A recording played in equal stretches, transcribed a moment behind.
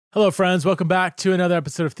Hello, friends. Welcome back to another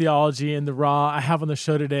episode of Theology in the Raw. I have on the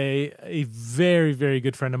show today a very, very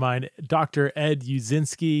good friend of mine, Dr. Ed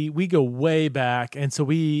Uszynski. We go way back, and so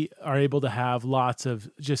we are able to have lots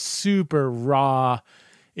of just super raw,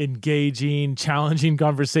 engaging, challenging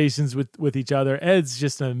conversations with each other. Ed's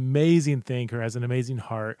just an amazing thinker, has an amazing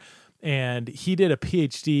heart, and he did a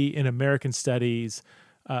PhD in American Studies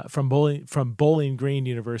from Bowling Green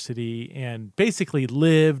University, and basically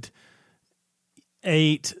lived,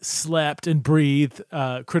 ate, slept, and breathed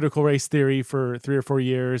critical race theory for 3 or 4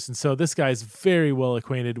 years. And so this guy's very well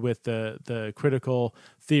acquainted with the critical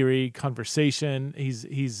theory conversation.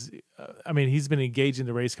 He's been engaged in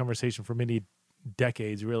the race conversation for many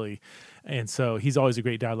decades, really. And so he's always a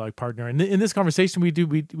great dialogue partner. And in this conversation we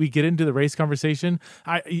get into the race conversation.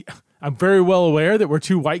 I'm very well aware that we're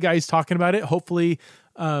two white guys talking about it. Hopefully,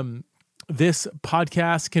 this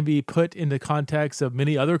podcast can be put in the context of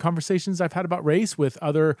many other conversations I've had about race with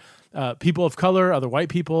other people of color, other white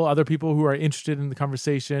people, other people who are interested in the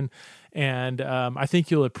conversation. And I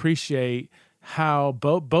think you'll appreciate how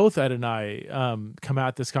both Ed and I come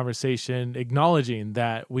at this conversation acknowledging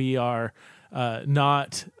that we are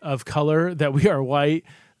not of color, that we are white,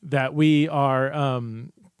 that we are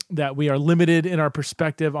limited in our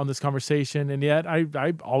perspective on this conversation. And yet I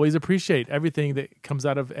always appreciate everything that comes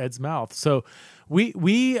out of Ed's mouth. So we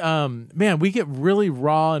get really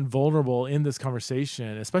raw and vulnerable in this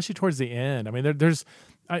conversation, especially towards the end. I mean,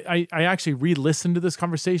 I actually re-listened to this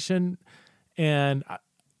conversation, and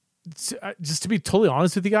just to be totally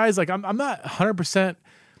honest with you guys, like I'm not 100%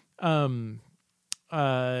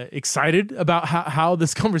 excited about how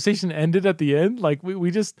this conversation ended at the end. Like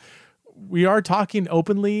we are talking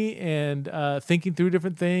openly and thinking through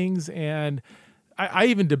different things. And I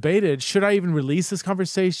even debated, should I even release this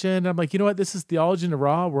conversation? I'm like, you know what? This is Theology in the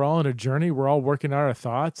Raw. We're all on a journey. We're all working out our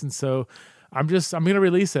thoughts. And so I'm going to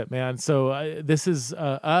release it, man. So this is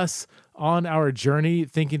us on our journey,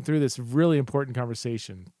 thinking through this really important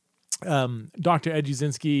conversation. Dr. Ed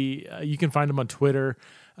Uszynski, you can find him on Twitter.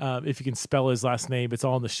 If you can spell his last name, it's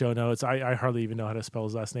all in the show notes. I hardly even know how to spell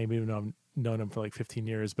his last name, even though I've known him for like 15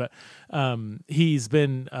 years. But he's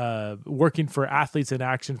been working for Athletes in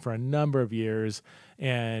Action for a number of years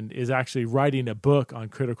and is actually writing a book on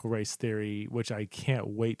critical race theory, which I can't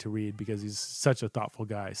wait to read because he's such a thoughtful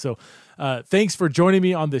guy. So thanks for joining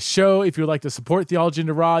me on this show. If you would like to support Theology in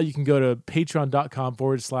the Raw, you can go to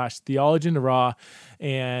patreon.com/Theology in the Raw.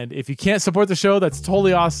 And if you can't support the show, that's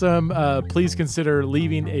totally awesome. Please consider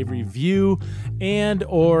leaving a review and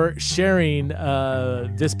or sharing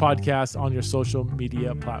this podcast on your social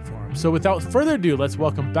media platform. So without further ado, let's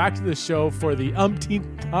welcome back to the show for the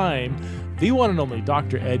umpteenth time, the one and only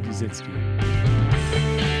Dr. Ed Uszynski.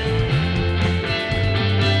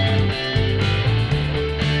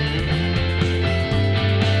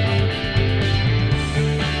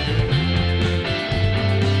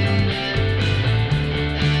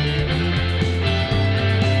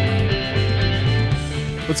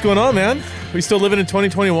 What's going on, man? We still living in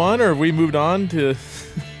 2021, or have we moved on to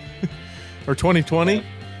or 2020?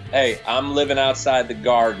 Hey, I'm living outside the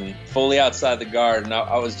garden, fully outside the garden.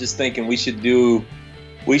 I was just thinking we should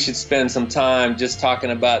spend some time just talking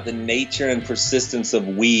about the nature and persistence of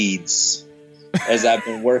weeds. As I've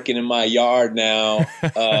been working in my yard now,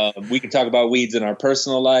 we can talk about weeds in our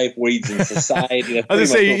personal life, weeds in society. I was gonna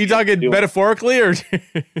say, you talking metaphorically or?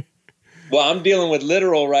 Well, I'm dealing with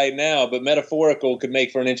literal right now, but metaphorical could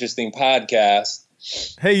make for an interesting podcast.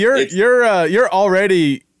 Hey, you're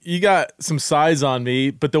already, you got some size on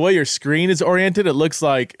me, but the way your screen is oriented, it looks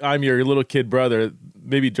like I'm your little kid brother.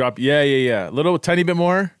 Maybe drop, yeah, little tiny bit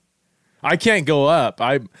more. I can't go up.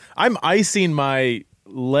 I'm icing my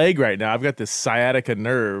leg right now. I've got this sciatica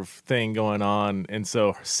nerve thing going on, and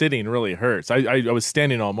so sitting really hurts. I was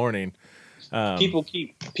standing all morning. People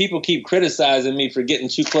keep criticizing me for getting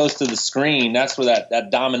too close to the screen. That's where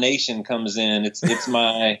that domination comes in. It's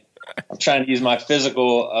I'm trying to use my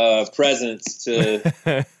physical presence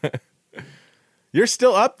to. You're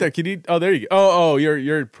still up there. Can you? Oh, there you go. Oh,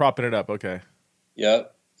 you're propping it up. Okay.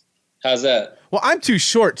 Yep. How's that? Well, I'm too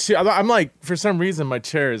short too. I'm like, for some reason my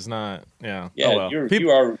chair is not. Yeah. Yeah. Oh, well. You're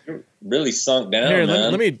really sunk down. Here,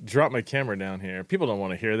 man. let me drop my camera down here. People don't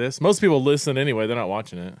want to hear this. Most people listen anyway. They're not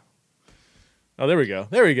watching it. Oh, there we go.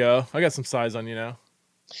 I got some size on you now.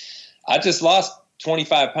 I just lost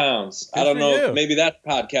 25 pounds. Good I don't know. you. Maybe that's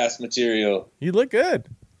podcast material. You look good.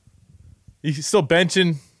 You still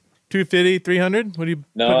benching 250, 300? What do you?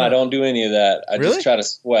 No, I don't do any of that. I Really? just try to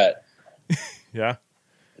sweat. Yeah.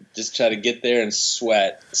 Just try to get there and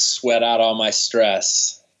sweat out all my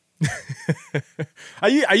stress.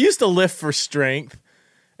 I used to lift for strength,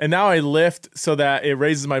 And now I lift so that it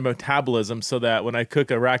raises my metabolism so that when I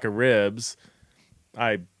cook a rack of ribs,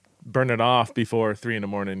 I burn it off before 3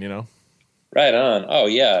 a.m, you know? Right on. Oh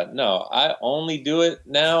yeah. No, I only do it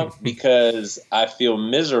now because I feel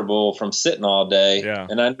miserable from sitting all day,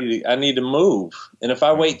 and I need to move. And if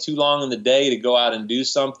I wait too long in the day to go out and do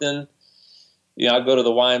something, you know, I'll go to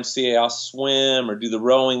the YMCA, I'll swim or do the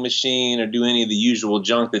rowing machine or do any of the usual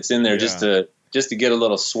junk that's in there just to get a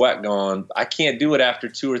little sweat going. I can't do it after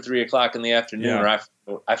 2 or 3 o'clock in the afternoon, or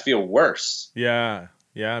I feel worse. Yeah.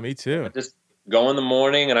 Yeah, me too. I just go in the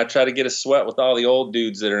morning and I try to get a sweat with all the old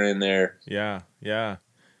dudes that are in there. Yeah,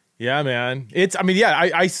 man.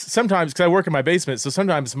 I sometimes, because I work in my basement, so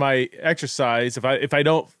sometimes my exercise, if I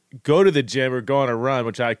don't go to the gym or go on a run,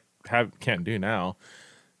 which I can't do now,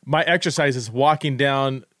 my exercise is walking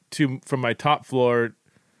down from my top floor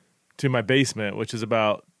to my basement, which is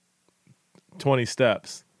about 20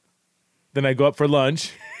 steps. Then I go up for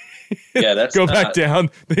lunch. Yeah, that's go back down,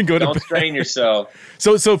 then go to bed. Don't strain yourself.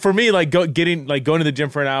 So for me, like going to the gym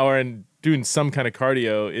for an hour and doing some kind of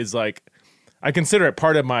cardio is like, I consider it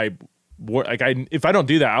part of my work. Like if I don't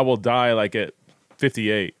do that, I will die like at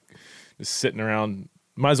 58, just sitting around.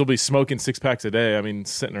 Might as well be smoking 6 packs a day. I mean,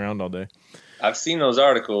 sitting around all day. I've seen those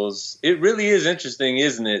articles. It really is interesting,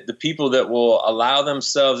 isn't it? The people that will allow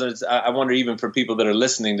themselves, and I wonder even for people that are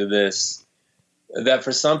listening to this, that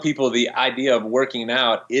for some people the idea of working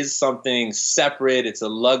out is something separate. It's a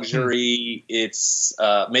luxury. It's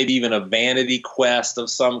maybe even a vanity quest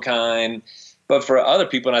of some kind. But for other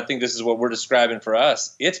people, and I think this is what we're describing for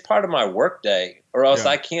us, it's part of my work day, or else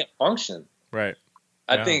I can't function. Right.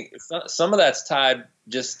 I think some of that's tied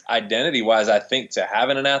just identity-wise, I think, to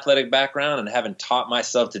having an athletic background and having taught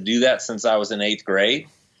myself to do that since I was in 8th grade.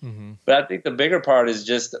 Mm-hmm. But I think the bigger part is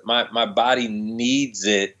just my body needs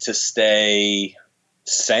it to stay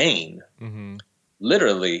sane. Mm-hmm.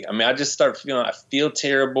 Literally. I mean, I just start feeling, I feel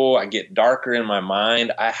terrible. I get darker in my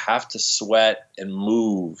mind. I have to sweat and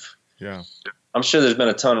move. Yeah. I'm sure there's been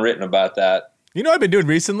a ton written about that. You know what I've been doing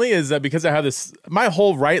recently is that because I have this, my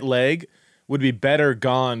whole right leg would be better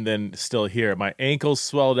gone than still here. My ankle's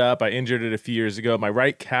swelled up. I injured it a few years ago. My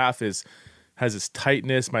right calf has this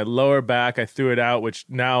tightness. My lower back, I threw it out, which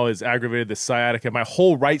now has aggravated the sciatica. My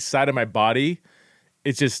whole right side of my body,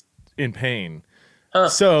 it's just in pain. Huh.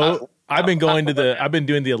 So I've been doing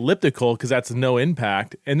the elliptical because that's no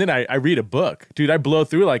impact. And then I read a book. Dude, I blow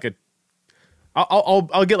through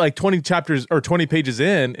I'll get like 20 chapters or 20 pages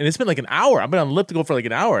in, and it's been like an hour. I've been on elliptical for like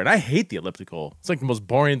an hour, and I hate the elliptical. It's like the most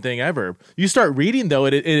boring thing ever. You start reading though,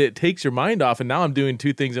 it takes your mind off, and now I'm doing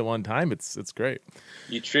 2 things at one time. It's great.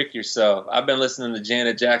 You trick yourself. I've been listening to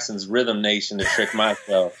Janet Jackson's Rhythm Nation to trick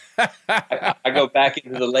myself. I go back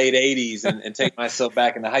into the late 80s and take myself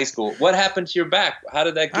back into high school. What happened to your back? How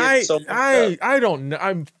did that get so much up? I don't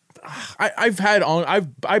know.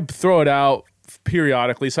 I throw it out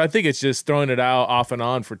periodically, so I think it's just throwing it out off and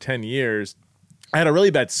on for 10 years. I had a really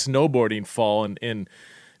bad snowboarding fall in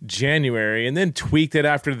January, and then tweaked it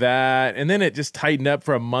after that, and then it just tightened up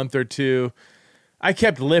for a month or 2. I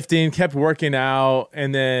kept lifting, kept working out,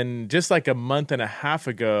 and then just like a month and a half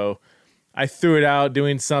ago, I threw it out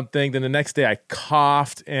doing something. Then the next day I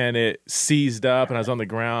coughed and it seized up and I was on the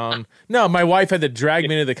ground. No, my wife had to drag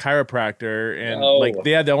me to the chiropractor, and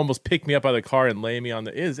they had to almost pick me up out of the car and lay me on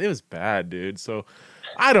the. It was bad, dude. So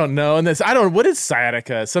I don't know. And what is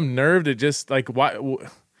sciatica? Some nerve to just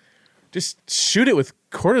just shoot it with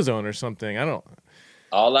cortisone or something. I don't.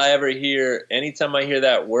 All I ever hear, anytime I hear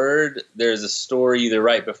that word, there's a story either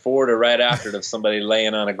right before it or right after it of somebody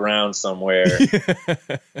laying on a ground somewhere,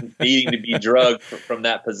 needing to be drugged from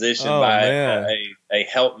that position by a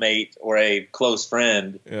helpmate or a close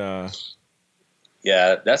friend. Yeah.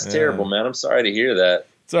 Yeah, that's terrible, man. I'm sorry to hear that.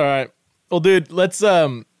 It's all right. Well, dude, let's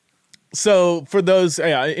so for those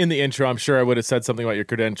in the intro, I'm sure I would have said something about your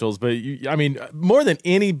credentials, but more than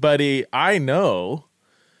anybody I know,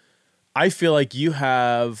 I feel like you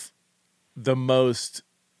have the most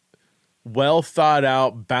well thought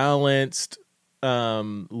out, balanced,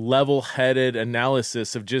 level-headed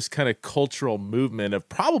analysis of just kind of cultural movement of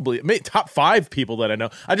probably top 5 people that I know.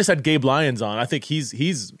 I just had Gabe Lyons on. I think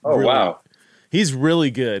he's wow. He's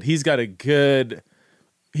really good. He's got a good.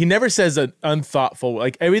 He never says an unthoughtful,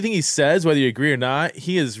 like everything he says, whether you agree or not,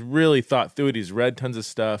 he has really thought through it. He's read tons of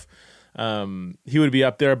stuff. He would be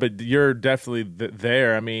up there, but you're definitely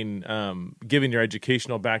there. I mean, given your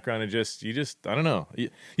educational background and I don't know.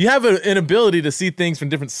 You have an ability to see things from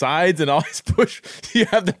different sides and always push. You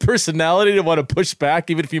have the personality to want to push back,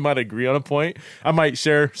 even if you might agree on a point. I might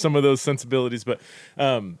share some of those sensibilities, but,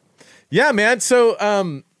 yeah, man.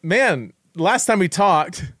 So, last time we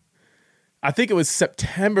talked, I think it was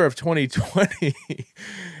September of 2020.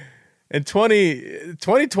 And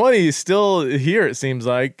 2020 is still here, it seems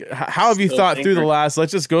like. How have you thought through the last,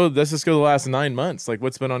 let's just go the last 9 months. Like,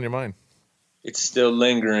 what's been on your mind? It's still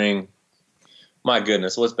lingering. My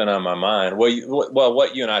goodness, what's been on my mind? Well,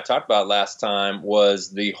 what you and I talked about last time was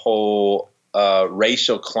the whole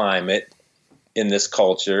racial climate in this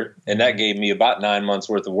culture. And that gave me about 9 months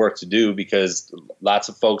worth of work to do, because lots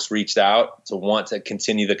of folks reached out to want to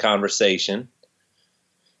continue the conversation.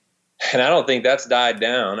 And I don't think that's died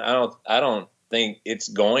down. I don't think it's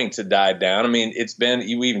going to die down. I mean,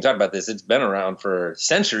 we even talked about this. It's been around for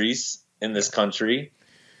centuries in this country.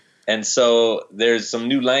 And so there's some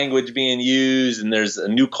new language being used, and there's a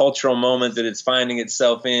new cultural moment that it's finding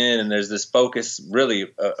itself in. And there's this focus,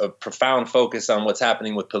 really a profound focus on what's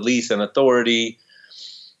happening with police and authority.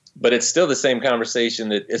 But it's still the same conversation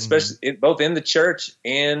that, especially both in the church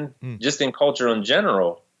and just in culture in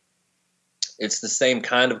general, it's the same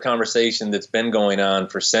kind of conversation that's been going on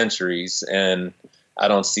for centuries, and I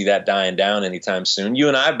don't see that dying down anytime soon. You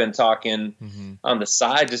and I have been talking on the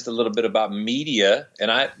side just a little bit about media,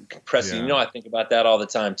 and Preston, I think about that all the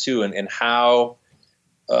time too, and how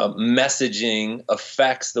messaging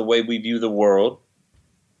affects the way we view the world,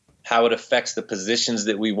 how it affects the positions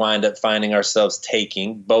that we wind up finding ourselves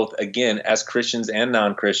taking, both, again, as Christians and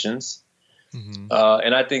non-Christians. And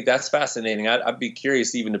I think that's fascinating. I'd be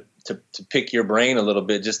curious even to pick your brain a little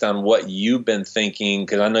bit just on what you've been thinking,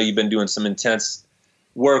 because I know you've been doing some intense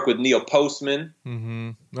work with Neil Postman.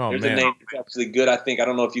 There's a name that's actually good. I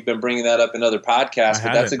don't know if you've been bringing that up in other podcasts,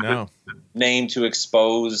 but that's a good name to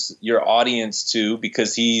expose your audience to,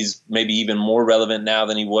 because he's maybe even more relevant now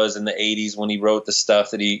than he was in the 80s when he wrote the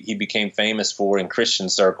stuff that he became famous for in Christian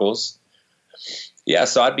circles. Yeah,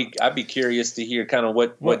 so I'd be curious to hear kind of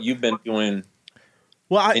what you've been doing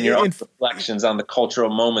in your own reflections on the cultural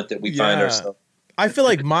moment that we find ourselves. I feel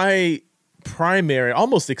like my primary,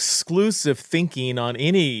 almost exclusive thinking on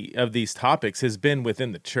any of these topics has been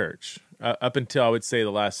within the church up until I would say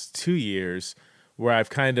the last 2 years, where I've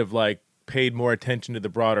kind of like paid more attention to the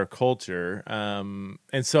broader culture.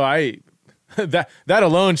 And so that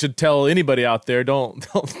alone should tell anybody out there, don't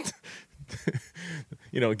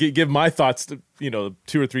give my thoughts to, 2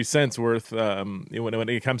 or 3 cents worth when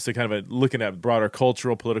it comes to kind of looking at broader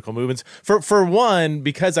cultural, political movements. For one,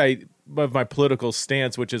 because of my political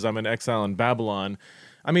stance, which is I'm an exile in Babylon.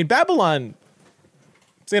 I mean, Babylon,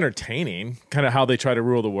 it's entertaining, kind of how they try to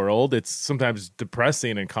rule the world. It's sometimes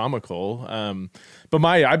depressing and comical. But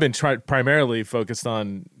I've been primarily focused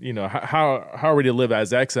on, how are we to live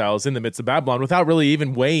as exiles in the midst of Babylon without really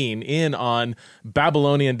even weighing in on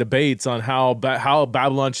Babylonian debates on how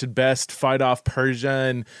Babylon should best fight off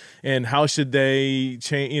Persia and how should they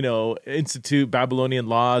institute Babylonian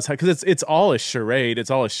laws, because it's all a charade,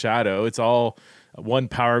 it's all a shadow, it's all one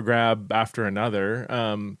power grab after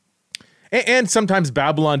another. And sometimes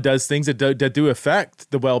Babylon does things that do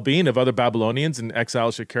affect the well-being of other Babylonians, and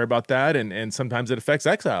exiles should care about that. And sometimes it affects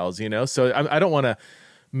exiles, So I don't want to,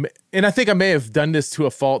 and I think I may have done this to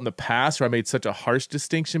a fault in the past, where I made such a harsh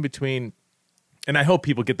distinction between, and I hope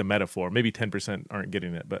people get the metaphor. Maybe 10% aren't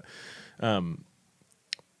getting it, but I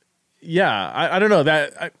don't know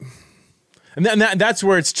that. And that's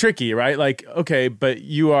where it's tricky, right? Like, okay, but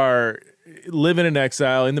you are living in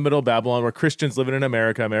exile in the middle of Babylon. We're Christians living in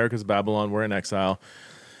America. America's Babylon. We're in exile.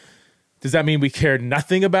 Does that mean we care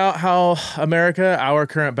nothing about how America, our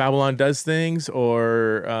current Babylon, does things?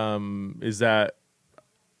 Or is that...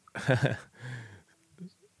 I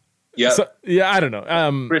don't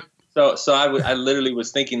know. So I literally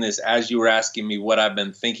was thinking this as you were asking me what I've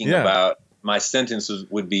been thinking about. My sentence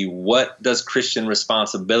would be, what does Christian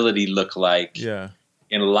responsibility look like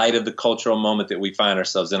in light of the cultural moment that we find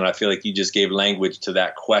ourselves in? And I feel like you just gave language to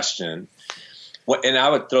that question. And I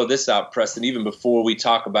would throw this out, Preston, even before we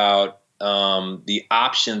talk about the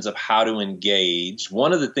options of how to engage.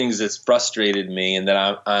 One of the things that's frustrated me, and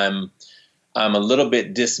that I'm a little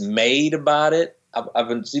bit dismayed about it. I've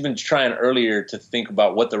been even trying earlier to think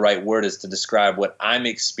about what the right word is to describe what I'm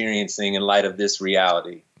experiencing in light of this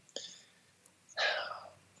reality.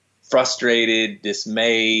 Frustrated,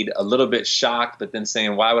 dismayed, a little bit shocked, but then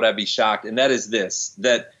saying, why would I be shocked? And that is this,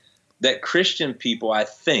 that Christian people, I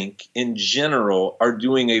think, in general, are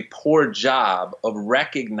doing a poor job of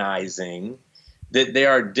recognizing that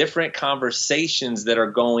there are different conversations that are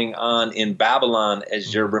going on in Babylon,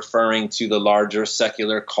 as you're referring to the larger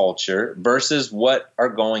secular culture, versus what are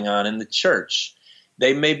going on in the church.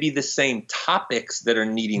 They may be the same topics that are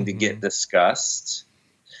needing to get discussed,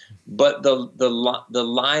 but the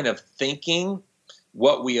line of thinking,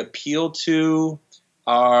 what we appeal to,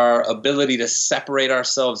 our ability to separate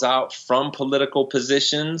ourselves out from political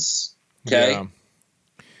positions, okay,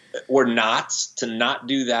 or to not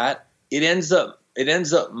do that, it ends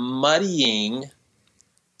up muddying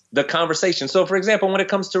the conversation. So, for example, when it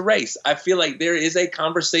comes to race, I feel like there is a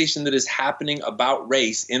conversation that is happening about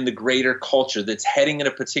race in the greater culture that's heading in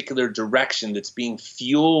a particular direction, that's being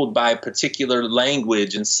fueled by particular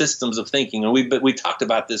language and systems of thinking. And we talked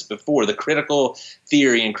about this before, the critical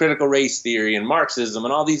theory and critical race theory and Marxism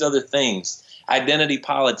and all these other things, identity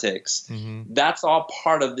politics. Mm-hmm. That's all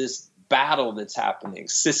part of this battle that's happening.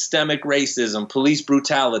 Systemic racism, police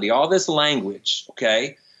brutality, all this language,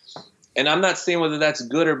 okay? And I'm not saying whether that's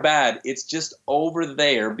good or bad. It's just over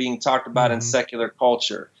there being talked about in secular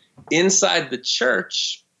culture. Inside the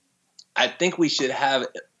church, I think we should have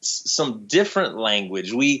some different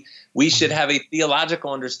language. We should have a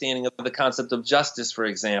theological understanding of the concept of justice, for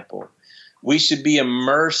example. We should be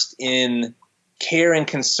immersed in care and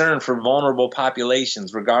concern for vulnerable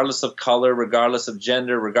populations, regardless of color, regardless of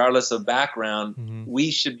gender, regardless of background. Mm-hmm.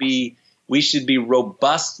 We should be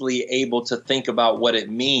robustly able to think about what it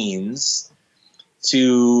means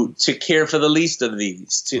to care for the least of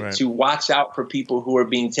these, to watch out for people who are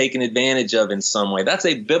being taken advantage of in some way. That's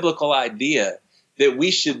a biblical idea that we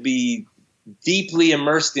should be deeply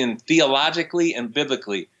immersed in theologically and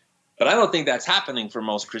biblically. But I don't think that's happening for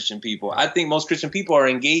most Christian people. I think most Christian people are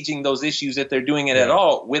engaging those issues, if they're doing it at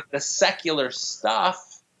all, with the secular stuff,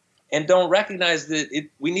 and don't recognize that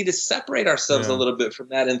we need to separate ourselves a little bit from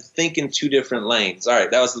that and think in two different lanes. All right,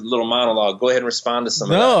 that was a little monologue. Go ahead and respond to some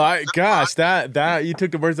of that. That you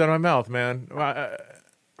took the words out of my mouth, man.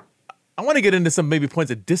 I want to get into some maybe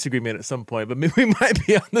points of disagreement at some point, but maybe we might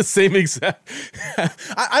be on the same exact.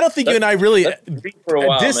 I don't think you and I really. For a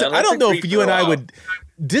while, I don't know if you and I would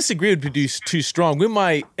disagree would be too strong. We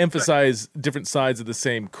might emphasize different sides of the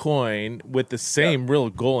same coin with the same real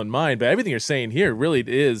goal in mind. But everything you're saying here really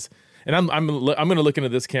is. And I'm going to look into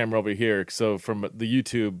this camera over here. So from the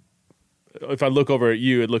YouTube, if I look over at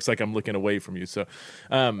you, it looks like I'm looking away from you. So,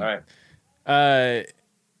 all right.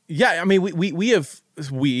 Yeah, I mean,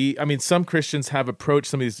 I mean, some Christians have approached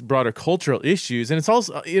some of these broader cultural issues, and it's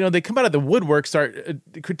also, they come out of the woodwork, start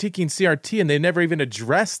critiquing CRT, and they never even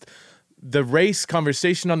addressed the race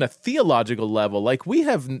conversation on the theological level. Like we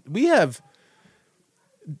have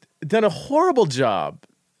done a horrible job,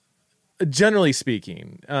 generally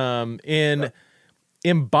speaking, in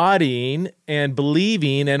embodying and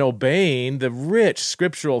believing and obeying the rich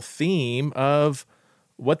scriptural theme of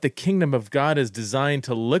what the kingdom of God is designed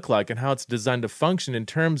to look like and how it's designed to function in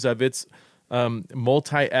terms of its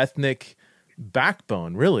multi-ethnic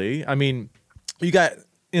backbone, really. I mean, you got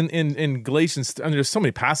in Galatians, I mean, there's so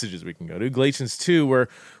many passages we can go to. Galatians 2, where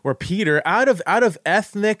Peter, out of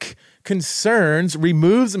ethnic concerns,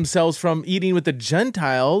 removes himself from eating with the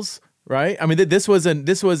Gentiles, right? I mean, this was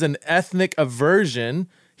an ethnic aversion.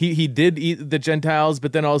 He did eat the Gentiles,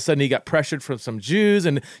 but then all of a sudden he got pressured from some Jews,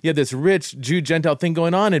 and you had this rich Jew-Gentile thing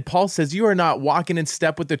going on, and Paul says, you are not walking in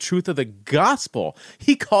step with the truth of the gospel.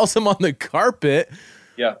 He calls him on the carpet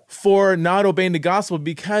for not obeying the gospel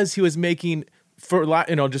because he was making, just on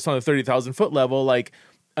the 30,000-foot level, like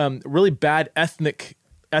really bad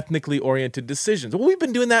ethnically oriented decisions. Well, we've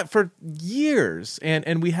been doing that for years,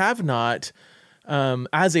 and we have not,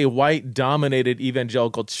 as a white-dominated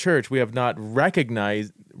evangelical church, we have not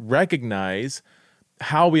recognized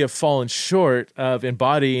how we have fallen short of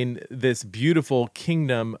embodying this beautiful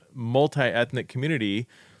kingdom, multi-ethnic community.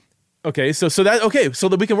 So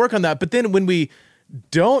that we can work on that. But then when we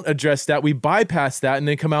don't address that, we bypass that and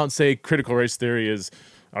then come out and say critical race theory is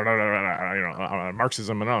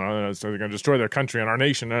Marxism, and so they're going to destroy their country and our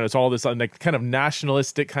nation, and it's all this like kind of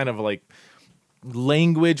nationalistic kind of like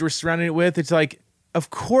language we're surrounding it with. It's like, of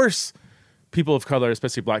course, people of color,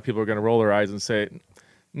 especially black people, are going to roll their eyes and say,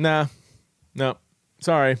 no,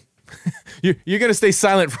 sorry. You're going to stay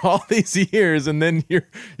silent for all these years, and then you're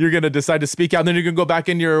going to decide to speak out, and then you're going to go back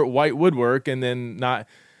in your white woodwork and then not.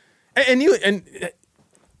 And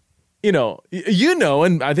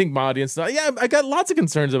I think my audience, I got lots of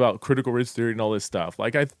concerns about critical race theory and all this stuff.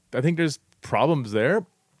 Like, I think there's problems there.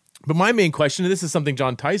 But my main question, and this is something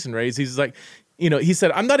John Tyson raised, he's like, he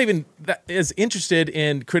said, I'm not even as interested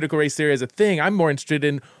in critical race theory as a thing. I'm more interested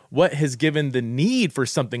in what has given the need for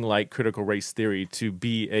something like critical race theory to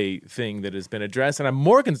be a thing that has been addressed. And I'm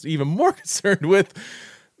even more concerned with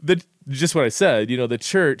just what I said, the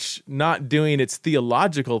church not doing its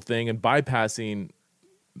theological thing and bypassing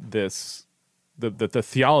the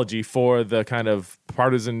theology for the kind of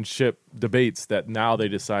partisanship debates that now they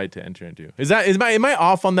decide to enter into. Am I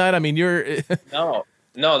off on that? I mean, you're no.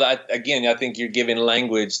 No, again, I think you're giving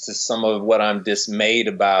language to some of what I'm dismayed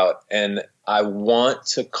about. And I want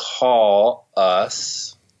to call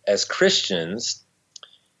us as Christians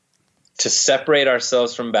to separate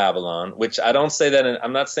ourselves from Babylon, which I don't say that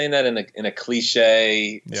I'm not saying that in a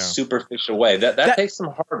cliche, superficial way. That takes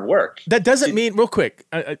some hard work. That doesn't mean, real quick,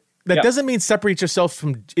 that doesn't mean separate yourself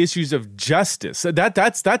from issues of justice.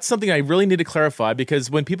 That's something I really need to clarify,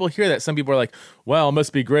 because when people hear that, some people are like, well, it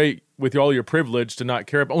must be great with all your privilege to not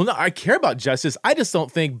care about. Well, no, I care about justice. I just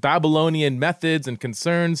don't think Babylonian methods and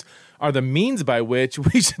concerns are the means by which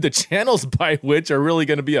the channels by which are really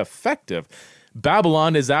going to be effective.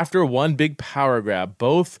 Babylon is after one big power grab.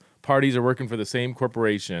 Both parties are working for the same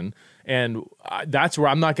corporation. And that's where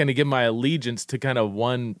I'm not going to give my allegiance to kind of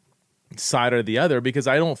one side or the other, because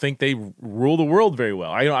I don't think they rule the world very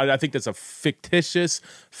well. I think that's a fictitious,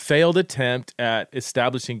 failed attempt at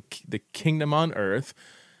establishing the kingdom on earth.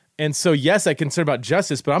 And so, yes, I concern about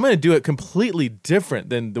justice, but I'm going to do it completely different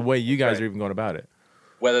than the way you guys are even going about it.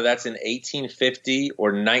 Whether that's in 1850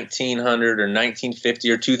 or 1900 or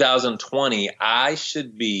 1950 or 2020, I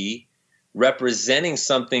should be representing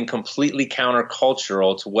something completely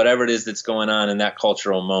countercultural to whatever it is that's going on in that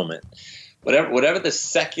cultural moment. Whatever the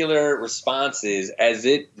secular response is, as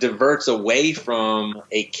it diverts away from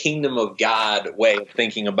a kingdom of God way of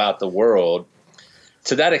thinking about the world,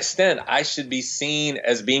 to that extent, I should be seen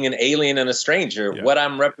as being an alien and a stranger. Yeah. What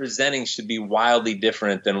I'm representing should be wildly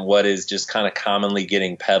different than what is just kind of commonly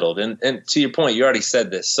getting peddled. And to your point, you already said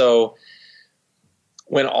this. So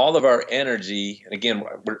when all of our energy, and again,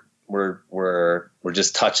 we're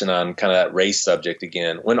just touching on kind of that race subject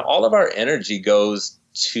again, when all of our energy goes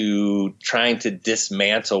to trying to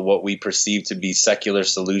dismantle what we perceive to be secular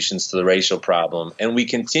solutions to the racial problem, and we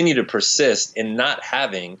continue to persist in not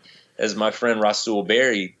having, as my friend Rasul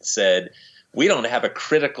Berry said, we don't have a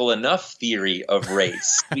critical enough theory of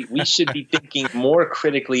race. We should be thinking more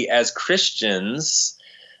critically as Christians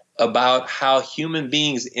about how human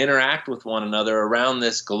beings interact with one another around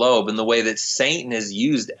this globe, and the way that Satan has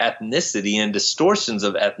used ethnicity and distortions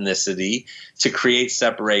of ethnicity to create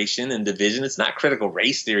separation and division. It's not critical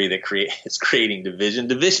race theory that is creating division.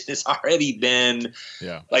 Division has already been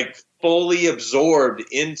fully absorbed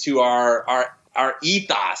into our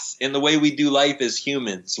ethos in the way we do life as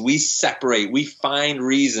humans. We separate. We find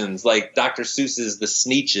reasons, like Dr. Seuss's The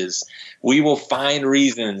Sneetches. We will find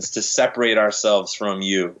reasons to separate ourselves from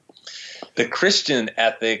you. The Christian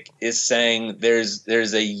ethic is saying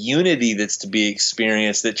there's a unity that's to be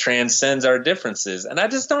experienced that transcends our differences. And I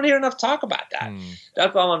just don't hear enough talk about that.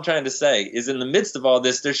 That's all I'm trying to say, is in the midst of all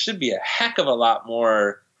this, there should be a heck of a lot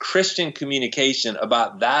more Christian communication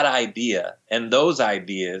about that idea and those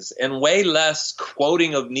ideas, and way less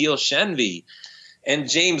quoting of Neil Shenvi and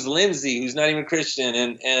James Lindsay, who's not even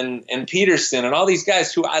Christian, and Peterson, and all these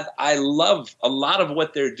guys who I love a lot of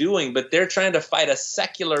what they're doing, but they're trying to fight a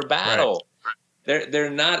secular battle. Right. They're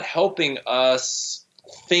not helping us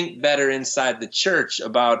think better inside the church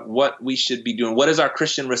about what we should be doing. What is our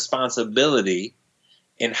Christian responsibility,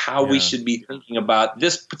 and how we should be thinking about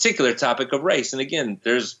this particular topic of race? And again,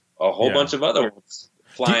 there's a whole bunch of other ones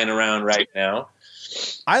flying around right now.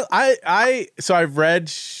 So I've read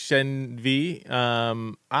Shenvi.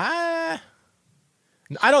 I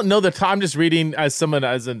don't know the time. I'm just reading as someone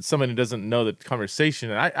who doesn't know the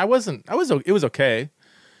conversation. And it was okay.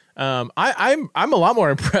 I'm a lot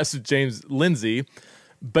more impressed with James Lindsay,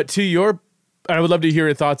 but I would love to hear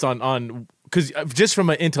your thoughts on, because just from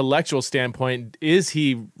an intellectual standpoint, is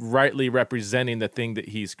he rightly representing the thing that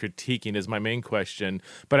he's critiquing is my main question.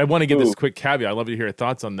 But I want to give this quick caveat. I'd love to hear your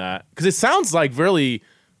thoughts on that, because it sounds like really,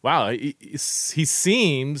 wow, he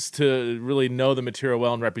seems to really know the material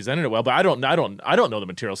well and represented it well. But I don't know the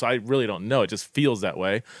material, so I really don't know. It just feels that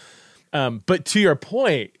way. But to your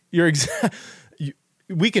point,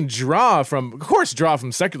 we can draw from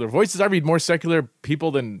secular voices. I read more secular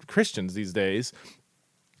people than Christians these days.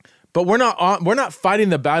 But we're not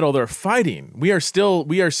fighting the battle they're fighting. We are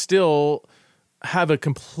still have a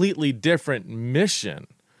completely different mission.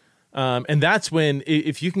 And that's when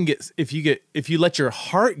if you let your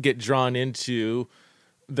heart get drawn into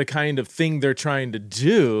the kind of thing they're trying to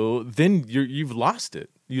do, then you've lost it.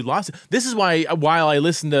 You lost it. This is why, while I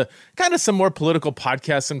listen to kind of some more political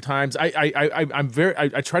podcasts sometimes,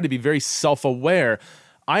 I try to be very self-aware.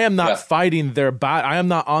 I am not fighting their battle. I am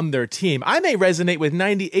not on their team. I may resonate with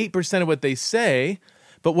 98% of what they say,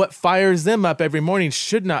 but what fires them up every morning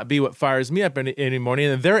should not be what fires me up any morning.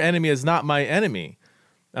 And their enemy is not my enemy.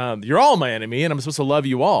 You're all my enemy, and I'm supposed to love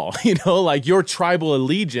you all. Like your tribal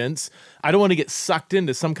allegiance. I don't want to get sucked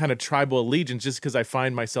into some kind of tribal allegiance just because I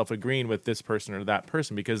find myself agreeing with this person or that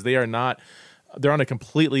person, because they are not they're on a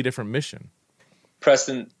completely different mission.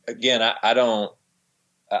 Preston, again, I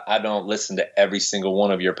don't listen to every single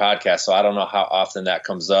one of your podcasts, so I don't know how often that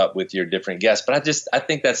comes up with your different guests. But I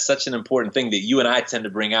think that's such an important thing that you and I tend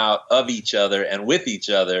to bring out of each other and with each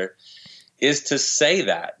other, is to say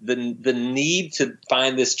that the need to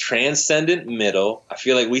find this transcendent middle. I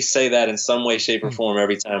feel like we say that in some way, shape, or form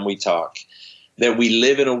every time we talk. That we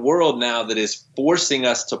live in a world now that is forcing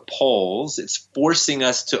us to poles. It's forcing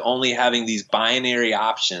us to only having these binary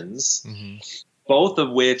options. Mm-hmm. Both of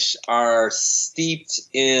which are steeped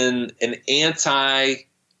in an anti-Jesus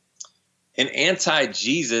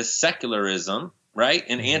secularism, right?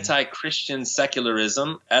 An anti-Christian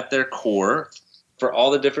secularism at their core for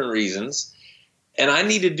all the different reasons. And I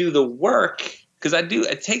need to do the work, because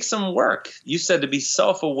it takes some work. You said to be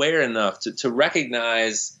self-aware enough to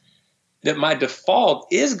recognize that my default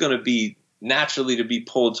is going to be naturally to be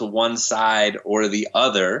pulled to one side or the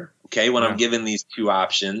other. Okay, when I'm given these two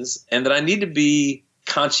options, and that I need to be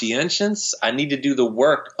conscientious. I need to do the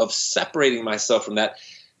work of separating myself from that,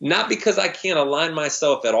 not because I can't align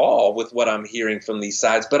myself at all with what I'm hearing from these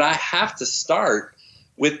sides, but I have to start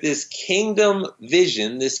with this kingdom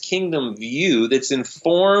vision, this kingdom view that's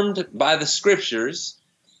informed by the scriptures.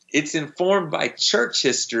 It's informed by church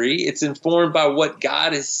history. It's informed by what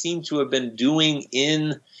God has seemed to have been doing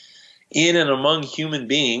in and among human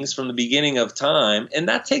beings from the beginning of time. And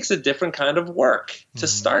that takes a different kind of work to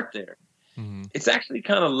start there. Mm-hmm. It's actually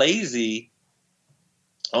kind of lazy,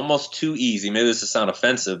 almost too easy. Maybe this will sound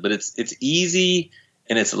offensive, but it's easy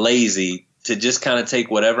and it's lazy to just kind of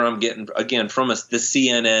take whatever I'm getting, again, from the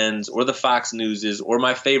CNNs or the Fox Newses or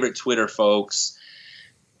my favorite Twitter folks,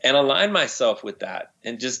 and align myself with that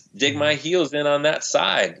and just dig my heels in on that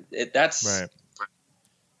side.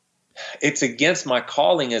 It's against my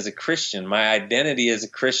calling as a Christian, my identity as a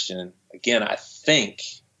Christian. Again, I think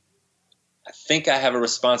I have a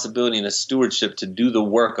responsibility and a stewardship to do the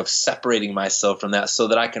work of separating myself from that so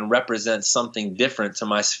that I can represent something different to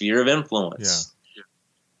my sphere of influence. Yeah.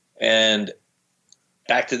 And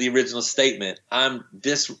back to the original statement, I'm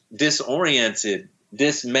disoriented,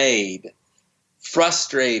 dismayed,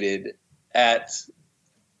 frustrated at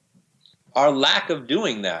our lack of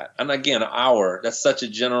doing that. And again, that's such a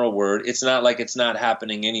general word. It's not like it's not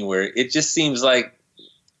happening anywhere. It just seems like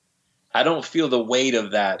I don't feel the weight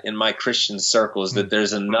of that in my Christian circles, that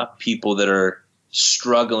there's enough people that are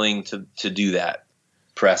struggling to do that,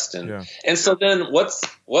 Preston. Yeah. And so then what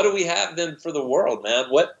do we have then for the world, man?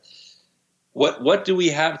 What do we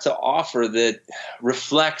have to offer that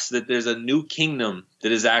reflects that there's a new kingdom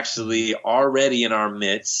that is actually already in our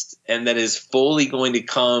midst and that is fully going to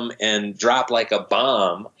come and drop like a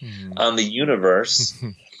bomb on the universe?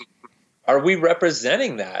 Are we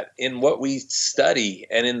representing that in what we study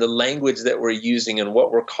and in the language that we're using and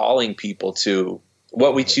what we're calling people to,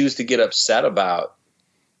 what we choose to get upset about?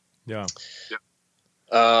 Yeah.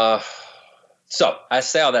 So I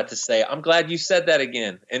say all that to say, I'm glad you said that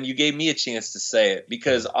again, and you gave me a chance to say it,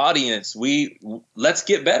 because audience, let's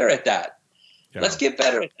get better at that. Yeah. Let's get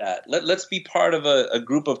better at that. Let's be part of a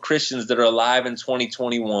group of Christians that are alive in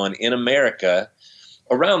 2021 in America,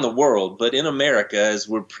 around the world, but in America, as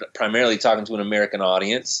we're primarily talking to an American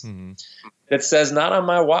audience, that says, not on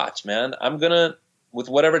my watch, man. I'm going to, with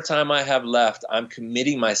whatever time I have left, I'm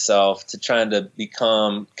committing myself to trying to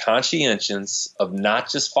become conscientious of not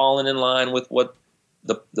just falling in line with what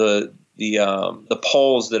the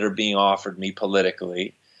polls that are being offered me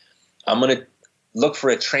politically. I'm going to look for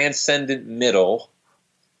a transcendent middle.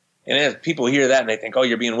 And as people hear that and they think, oh,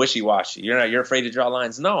 you're being wishy-washy. You're afraid to draw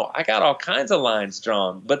lines. No, I got all kinds of lines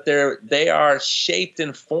drawn, but they are shaped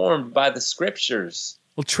and formed by the scriptures.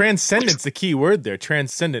 Well, transcendent's the key word there.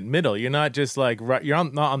 Transcendent middle. You're not just like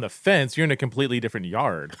not on the fence. You're in a completely different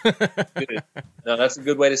yard. No, that's a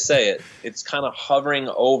good way to say it. It's kind of hovering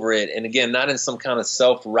over it, and again, not in some kind of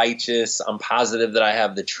self-righteous, I'm positive that I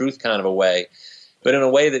have the truth kind of a way, but in a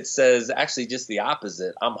way that says actually just the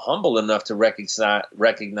opposite. I'm humble enough to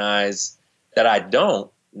recognize that I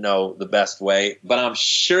don't know the best way, but I'm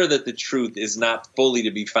sure that the truth is not fully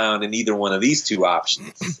to be found in either one of these two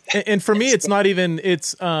options. And for me, it's not even,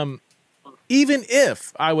 even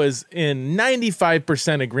if I was in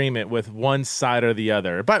 95% agreement with one side or the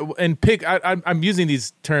other, I'm using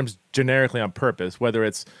these terms generically on purpose, whether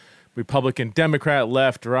it's Republican, Democrat,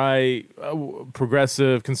 left, right,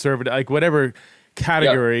 progressive, conservative, like whatever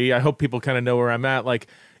category. Yep. I hope people kind of know where I'm at. Like,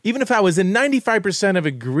 even if I was in 95% of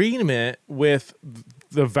agreement with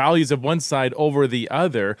the values of one side over the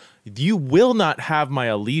other, you will not have my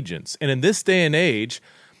allegiance. And in this day and age,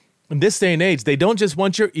 in this day and age, they don't just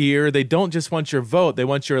want your ear, they don't just want your vote, they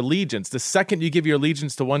want your allegiance. The second you give your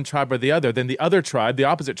allegiance to one tribe or the other, then the other tribe, the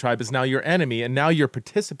opposite tribe, is now your enemy, and now you're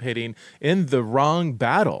participating in the wrong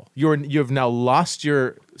battle. You've now lost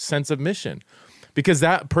your sense of mission. Because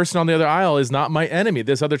that person on the other aisle is not my enemy.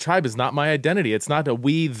 This other tribe is not my identity. It's not a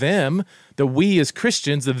we, them. The we is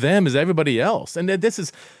Christians, the them is everybody else. And this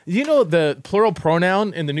is, the plural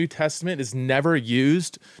pronoun in the New Testament is never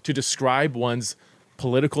used to describe one's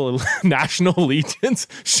political national allegiance.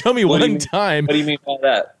 Show me one time. What do you mean by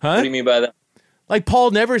that? Huh? What do you mean by that? Like,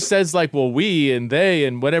 Paul never says, like, well, we and they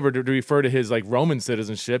and whatever to refer to his, like, Roman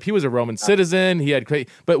citizenship. He was a Roman citizen.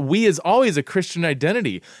 But we is always a Christian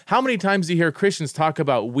identity. How many times do you hear Christians talk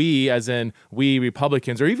about we as in we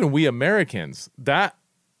Republicans or even we Americans?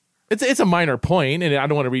 It's a minor point, and I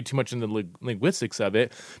don't want to read too much into the linguistics of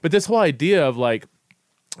it. But this whole idea of, like,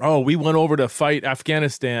 oh, we went over to fight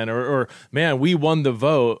Afghanistan or man, we won the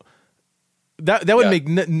vote. That would make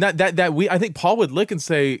I think Paul would look and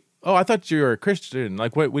say, oh, I thought you were a Christian.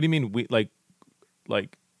 Like, what do you mean? We like,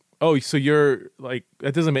 oh, so you're like,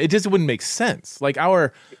 it just wouldn't make sense. Like,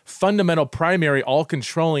 our fundamental, primary,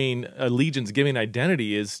 all-controlling allegiance giving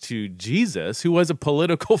identity is to Jesus, who was a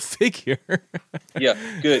political figure. Yeah,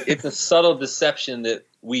 good. It's a subtle deception that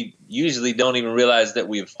we usually don't even realize that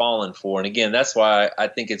we've fallen for. And again, that's why I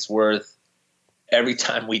think it's worth, every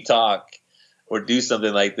time we talk or do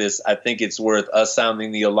something like this, I think it's worth us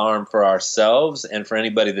sounding the alarm for ourselves and for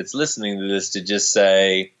anybody that's listening to this to just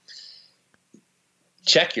say,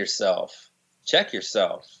 check yourself. Check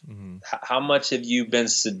yourself. Mm-hmm. How much have you been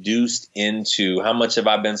seduced into? How much have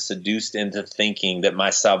I been seduced into thinking that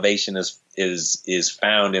my salvation is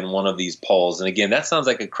found in one of these poles? And again, that sounds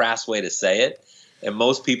like a crass way to say it. And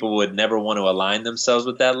most people would never want to align themselves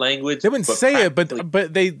with that language. They wouldn't say it,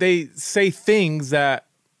 but they say things that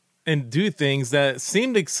and do things that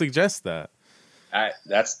seem to suggest that.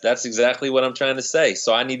 That's exactly what I'm trying to say.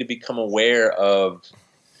 So I need to become aware of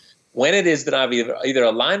when it is that I've either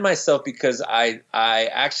aligned myself because I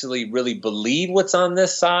actually really believe what's on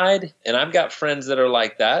this side, and I've got friends that are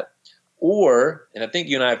like that, or, and I think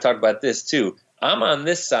you and I have talked about this too, I'm on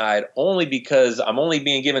this side only because I'm only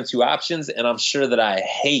being given two options, and I'm sure that I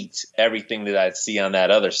hate everything that I see on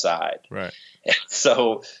that other side. Right. And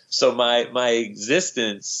so my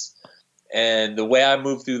existence and the way I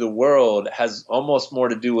move through the world has almost more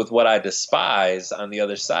to do with what I despise on the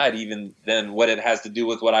other side, even than what it has to do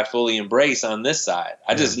with what I fully embrace on this side.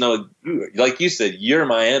 I just know, like you said, you're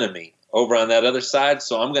my enemy over on that other side,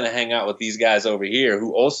 so I'm going to hang out with these guys over here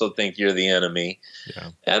who also think you're the enemy. Yeah.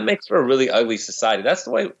 That makes for a really ugly society. That's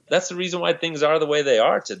the reason why things are the way they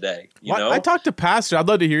are today. You know? I talked to pastors. I'd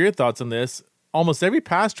love to hear your thoughts on this. Almost every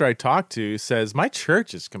pastor I talk to says my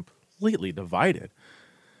church is completely divided.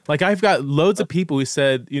 Like, I've got loads of people who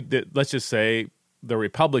said, let's just say they're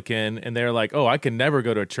Republican, and they're like, oh, I can never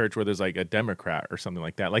go to a church where there's like a Democrat or something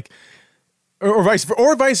like that. Like, or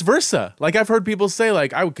vice versa. Like, I've heard people say,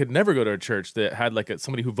 like, I could never go to a church that had like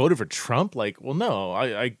somebody who voted for Trump. Like, well, no,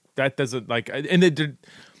 I that doesn't like, and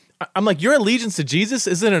I'm like, your allegiance to Jesus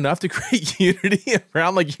isn't enough to create unity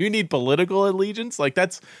around, like, you need political allegiance. Like,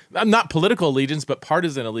 not political allegiance, but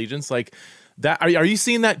partisan allegiance. Like, that, are you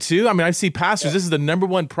seeing that too? I mean, I see pastors. Yeah. This is the number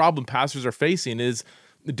one problem pastors are facing is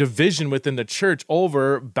the division within the church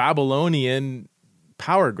over Babylonian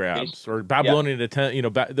power grabs or Babylonian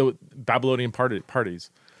the Babylonian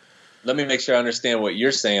parties. Let me make sure I understand what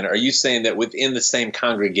you're saying. Are you saying that within the same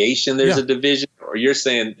congregation there's a division, or you're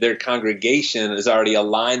saying their congregation has already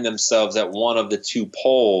aligned themselves at one of the two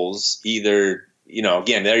poles? Either,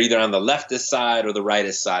 again, they're either on the leftist side or the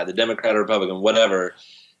rightist side, the Democrat or Republican, whatever.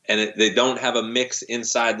 And they don't have a mix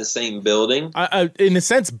inside the same building? In a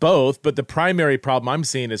sense, both. But the primary problem I'm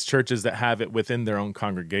seeing is churches that have it within their own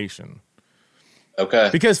congregation. Okay.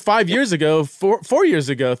 Because 5 years ago, 4 years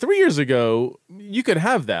ago, 3 years ago, you could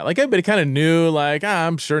have that. Like, everybody kind of knew, like,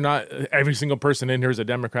 I'm sure not every single person in here is a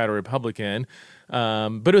Democrat or Republican.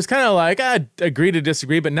 But it was kind of like, agree to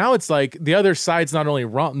disagree. But now it's like the other side's not only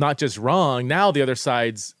wrong, not just wrong, now the other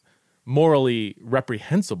side's morally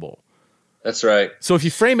reprehensible. That's right. So if you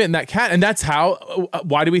frame it in that and that's how,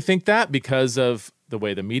 why do we think that? Because of the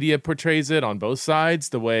way the media portrays it on both sides,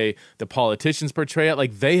 the way the politicians portray it.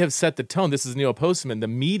 Like, they have set the tone. This is Neil Postman. The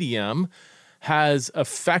medium has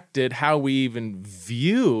affected how we even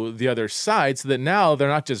view the other side, so that now they're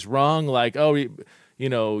not just wrong, like, oh,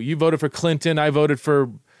 you voted for Clinton, I voted for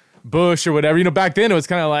Bush or whatever. Back then it was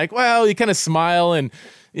kind of like, well, you kind of smile and,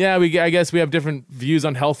 yeah, I guess we have different views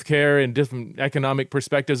on healthcare and different economic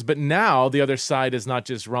perspectives. But now the other side is not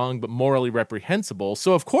just wrong, but morally reprehensible.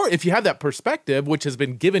 So, of course, if you have that perspective, which has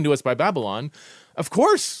been given to us by Babylon, Of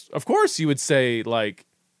course, you would say, like,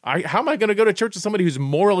 how am I going to go to church with somebody who's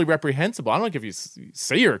morally reprehensible? I don't know if you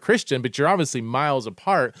say you're a Christian, but you're obviously miles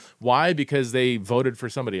apart. Why? Because they voted for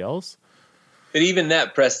somebody else? But even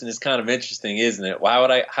that, Preston, is kind of interesting, isn't it?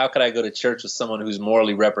 How could I go to church with someone who's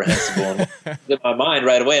morally reprehensible? And in my mind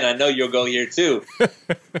right away, and I know you'll go here too.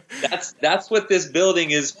 That's what this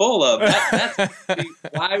building is full of. That's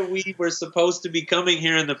why we were supposed to be coming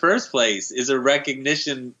here in the first place, is a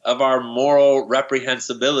recognition of our moral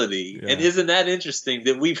reprehensibility. Yeah. And isn't that interesting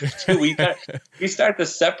that we start to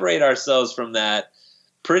separate ourselves from that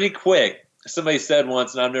pretty quick? Somebody said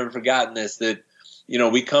once, and I've never forgotten this, that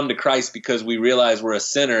we come to Christ because we realize we're a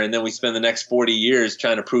sinner, and then we spend the next 40 years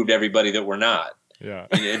trying to prove to everybody that we're not. Yeah.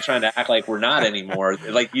 And trying to act like we're not anymore.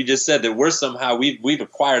 Like you just said, that we're somehow, we've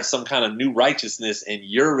acquired some kind of new righteousness, and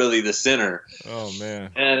you're really the sinner. Oh,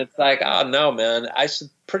 man. And it's like, oh, no, man, I should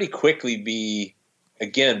pretty quickly be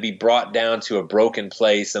brought down to a broken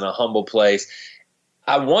place and a humble place.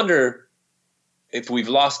 I wonder if we've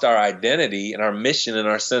lost our identity and our mission and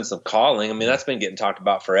our sense of calling. I mean, that's been getting talked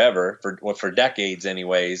about forever, for decades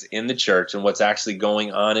anyways, in the church and what's actually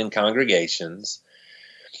going on in congregations.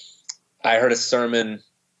 I heard a sermon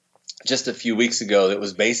just a few weeks ago that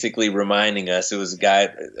was basically reminding us, it was a guy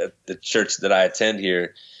at the church that I attend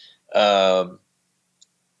here,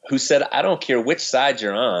 who said, I don't care which side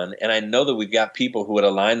you're on, and I know that we've got people who would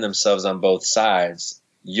align themselves on both sides.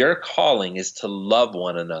 Your calling is to love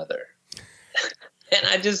one another. And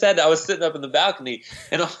I was sitting up in the balcony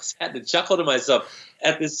and almost had to chuckle to myself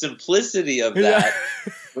at the simplicity of that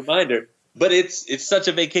reminder. But it's such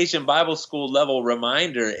a Vacation Bible School level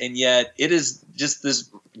reminder, and yet it is just this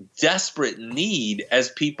desperate need as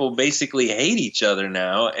people basically hate each other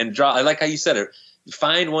now and I like how you said it,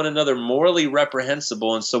 find one another morally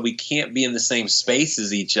reprehensible, and so we can't be in the same space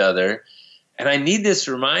as each other. And I need this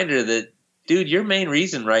reminder that, dude, your main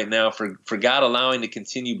reason right now for God allowing to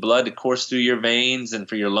continue blood to course through your veins and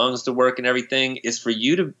for your lungs to work and everything is for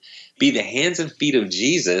you to be the hands and feet of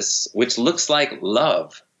Jesus, which looks like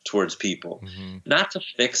love towards people, not to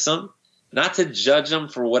fix them, not to judge them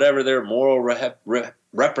for whatever their moral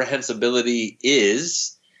reprehensibility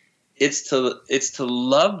is. It's to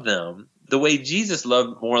love them the way Jesus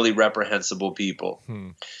loved morally reprehensible people.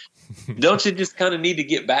 Don't you just kind of need to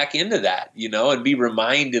get back into that, and be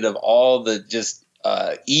reminded of all the just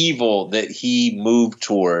evil that he moved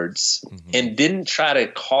towards and didn't try to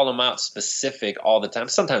call them out specific all the time.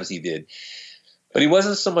 Sometimes he did, but he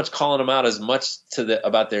wasn't so much calling them out as much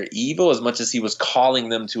about their evil as much as he was calling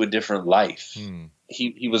them to a different life.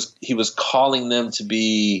 He was calling them to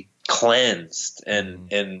be cleansed and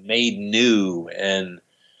made new. And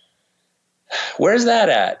where's that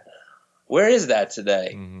at? Where is that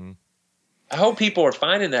today? I hope people are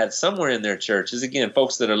finding that somewhere in their churches. Again,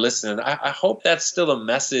 folks that are listening, I hope that's still a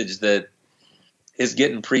message that is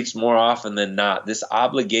getting preached more often than not. This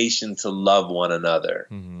obligation to love one another,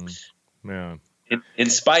 yeah, in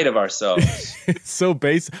spite of ourselves. It's so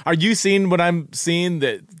basic. Are you seeing what I'm seeing,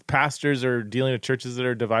 that pastors are dealing with churches that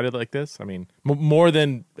are divided like this? I mean, more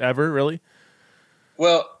than ever, really?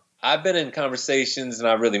 Well, I've been in conversations, and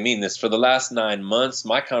I really mean this, for the last 9 months,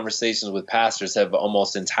 my conversations with pastors have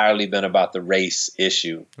almost entirely been about the race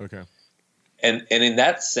issue. Okay. And in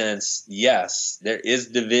that sense, yes, there is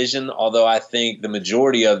division, although I think the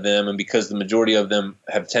majority of them, and because the majority of them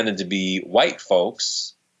have tended to be white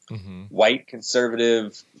folks, white,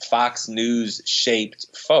 conservative, Fox News shaped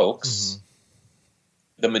folks,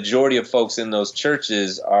 the majority of folks in those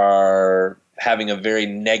churches are having a very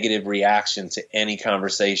negative reaction to any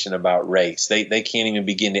conversation about race. They can't even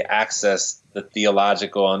begin to access the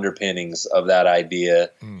theological underpinnings of that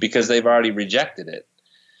idea because they've already rejected it.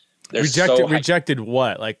 Rejected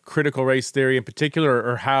what? Like critical race theory in particular,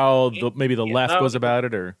 or how maybe the left goes about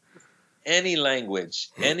it, or any language.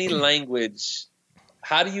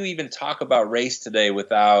 How do you even talk about race today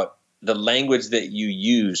without the language that you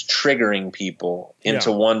use triggering people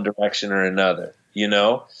into one direction or another?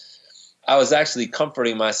 I was actually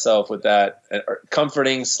comforting myself with that,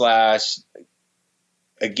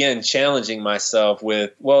 again, challenging myself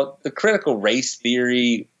with, the critical race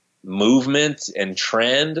theory movement and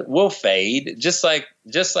trend will fade, just like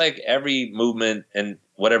every movement and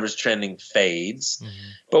whatever's trending fades.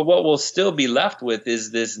 But what we'll still be left with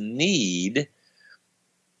is this need,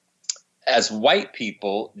 as white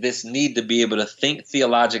people, this need to be able to think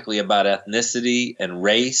theologically about ethnicity and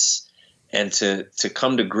race, and to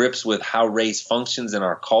come to grips with how race functions in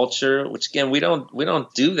our culture, which again, we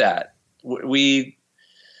don't do that.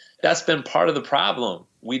 That's been part of the problem.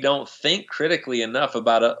 We don't think critically enough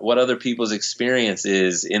about what other people's experience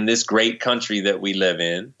is in this great country that we live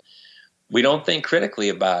in. We don't think critically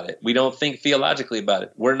about it. We don't think theologically about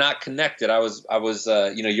it. We're not connected. I was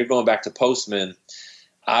you're going back to Postman.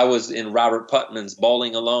 I was in Robert Putnam's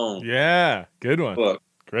Bowling Alone. Yeah, good one. Book.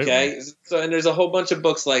 Great okay. one. So, and there's a whole bunch of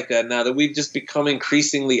books like that now that we've just become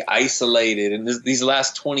increasingly isolated. And these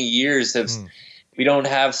last 20 years we don't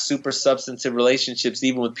have super substantive relationships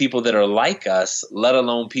even with people that are like us, let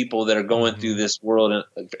alone people that are going through this world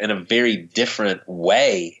in a very different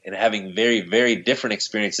way and having very, very different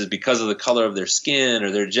experiences because of the color of their skin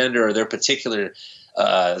or their gender or their particular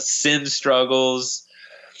sin struggles.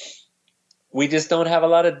 We just don't have a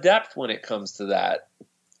lot of depth when it comes to that.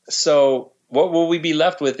 So what will we be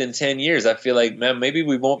left with in 10 years? I feel like, man, maybe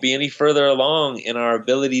we won't be any further along in our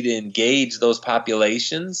ability to engage those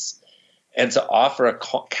populations and to offer a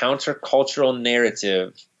countercultural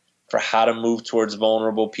narrative for how to move towards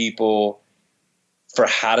vulnerable people, for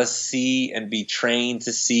how to see and be trained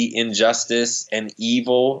to see injustice and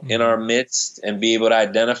evil in our midst and be able to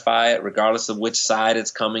identify it regardless of which side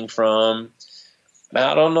it's coming from.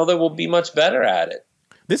 I don't know that we'll be much better at it.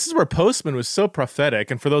 This is where Postman was so prophetic.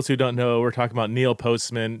 And for those who don't know, we're talking about Neil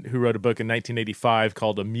Postman, who wrote a book in 1985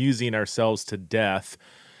 called Amusing Ourselves to Death,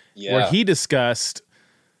 where he discussed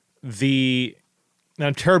and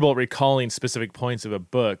I'm terrible at recalling specific points of a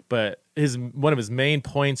book, but one of his main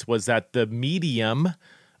points was that the medium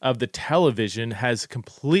of the television has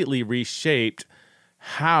completely reshaped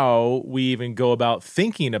how we even go about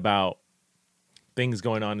thinking about things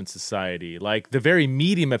going on in society. Like the very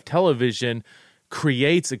medium of television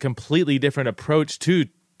creates a completely different approach to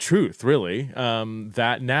truth, really,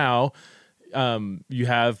 that now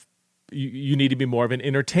you need to be more of an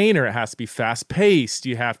entertainer. It has to be fast paced.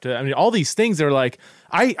 You have to, all these things are like,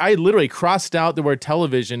 I literally crossed out the word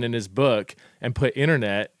television in his book and put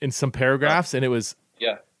internet in some paragraphs. And it was,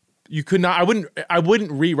 you could not, I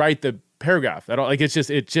wouldn't rewrite the paragraph at all. Like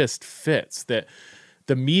it just fits that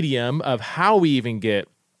the medium of how we even get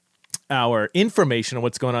our information on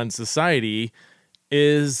what's going on in society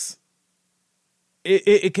is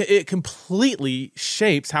it completely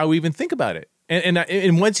shapes how we even think about it. And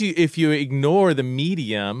if you ignore the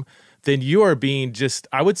medium, then you are being just,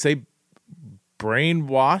 I would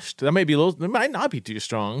brainwashed. That might not be too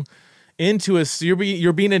strong.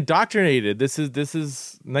 You're being indoctrinated. This is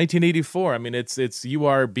 1984. You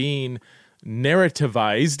are being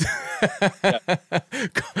narrativized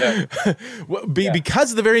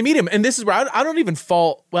because of the very medium. And this is where I don't even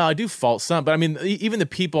fault. Well, I do fault some, but even the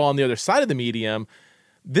people on the other side of the medium.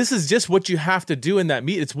 This is just what you have to do in that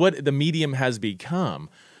medium. It's what the medium has become.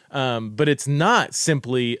 But it's not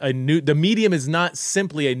simply the medium is not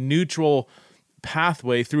simply a neutral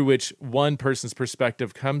pathway through which one person's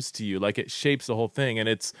perspective comes to you. Like it shapes the whole thing. And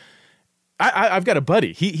I've got a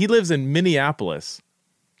buddy. He lives in Minneapolis.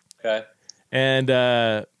 Okay.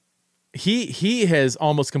 And he has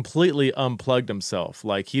almost completely unplugged himself.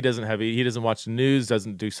 Like he doesn't watch the news,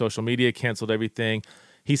 doesn't do social media, canceled everything.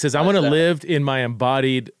 He says, I want to live in my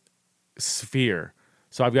embodied sphere.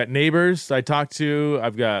 So I've got neighbors I talk to.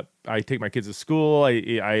 I take my kids to school.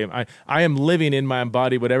 I am living in my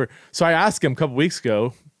embodied whatever. So I asked him a couple weeks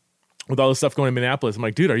ago with all this stuff going in Minneapolis. I'm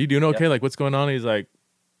like, dude, are you doing okay? Like, what's going on? And he's like,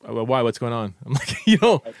 why? What's going on? I'm like,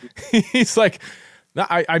 he's like, no,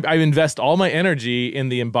 I invest all my energy in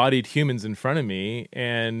the embodied humans in front of me.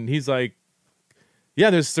 And he's like, yeah,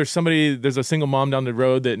 there's a single mom down the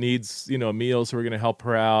road that needs, a meal. So we're going to help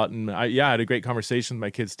her out. And I had a great conversation with my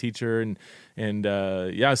kid's teacher and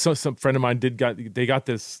some friend of mine they got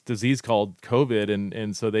this disease called COVID.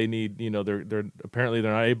 And so they need, they're apparently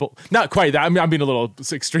they're not able, not quite that. I'm being a little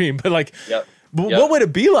extreme, but like, what would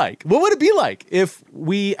it be like? What would it be like if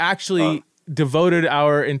we actually devoted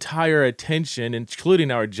our entire attention,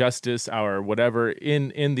 including our justice, our whatever,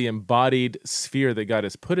 in the embodied sphere that God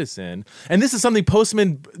has put us in? And this is something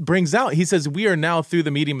Postman brings out. He says, we are now through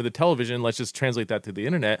the medium of the television, let's just translate that to the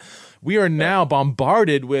internet, we are now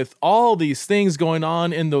bombarded with all these things going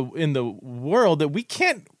on in the world that we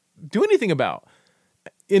can't do anything about.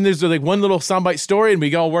 And there's like one little soundbite story and we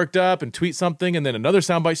get all worked up and tweet something, and then another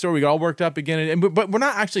soundbite story, we get all worked up again, but we're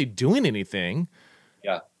not actually doing anything.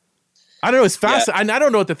 Yeah. I don't know. It's fascinating. I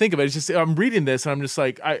don't know what to think of it. It's just I'm reading this and I'm just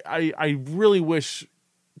like, I really wish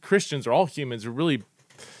Christians or all humans are really,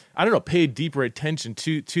 paid deeper attention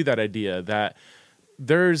to that idea that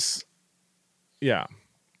there's, Well,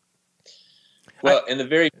 and the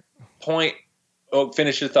very point. Oh,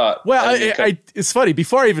 finish your thought. Well, it's funny.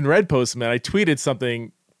 Before I even read Postman, I tweeted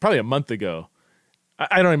something probably a month ago.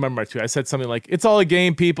 I don't remember my tweet. I said something like, "It's all a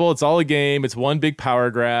game, people. It's all a game. It's one big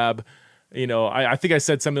power grab." I think I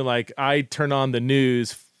said something like, I turn on the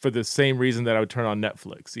news for the same reason that I would turn on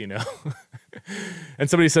Netflix, And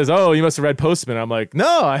somebody says, "Oh, you must have read Postman." I'm like,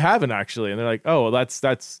 "No, I haven't actually." And they're like, "Oh, well,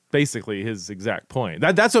 that's basically his exact point."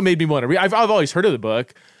 That's what made me want to read. I've always heard of the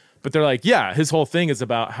book, but they're like, "Yeah, his whole thing is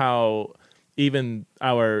about how even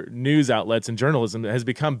our news outlets and journalism has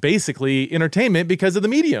become basically entertainment because of the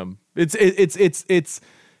medium. It's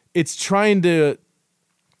trying to."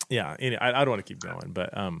 Yeah, I don't want to keep going,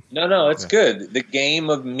 but no, it's good. The game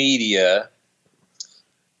of media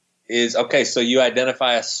is okay. So you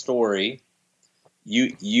identify a story,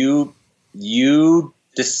 you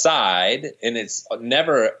decide, and it's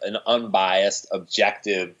never an unbiased,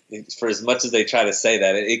 objective. For as much as they try to say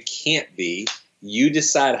that, it can't be. You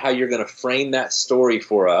decide how you're going to frame that story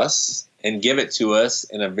for us and give it to us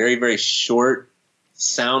in a very, very short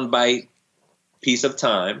soundbite piece of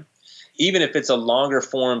time. Even if it's a longer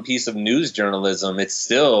form piece of news journalism, it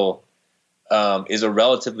still is a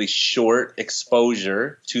relatively short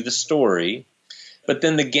exposure to the story. But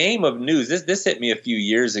then the game of news, this hit me a few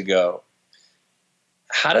years ago.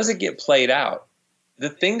 How does it get played out? The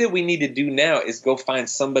thing that we need to do now is go find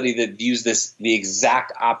somebody that views this the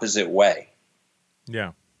exact opposite way.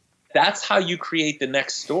 Yeah. That's how you create the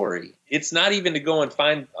next story. It's not even to go and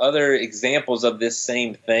find other examples of this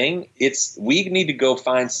same thing. It's we need to go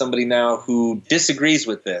find somebody now who disagrees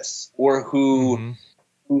with this, or who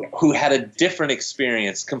had a different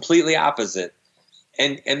experience, completely opposite.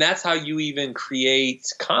 And that's how you even create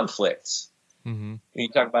conflicts. Mm-hmm. When you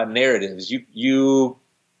talk about narratives, you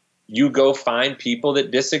go find people that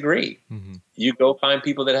disagree. Mm-hmm. You go find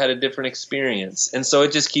people that had a different experience. And so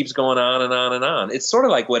it just keeps going on and on and on. It's sort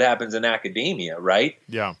of like what happens in academia, right?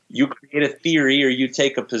 Yeah. You create a theory or you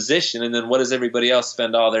take a position, and then what does everybody else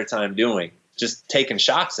spend all their time doing? Just taking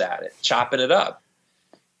shots at it, chopping it up.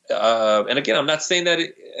 And again, I'm not saying that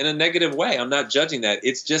in a negative way. I'm not judging that.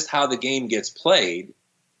 It's just how the game gets played.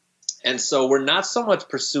 And so we're not so much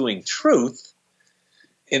pursuing truth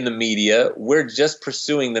in the media, we're just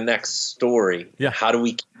pursuing the next story. Yeah. How do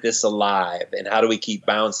we keep this alive, and how do we keep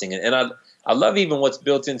bouncing it? And I love even what's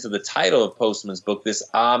built into the title of Postman's book, this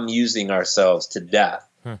amusing ourselves to death.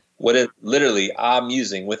 What it literally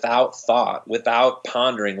amusing, without thought, without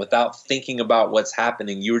pondering, without thinking about what's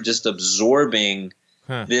happening. You're just absorbing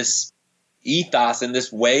this ethos and this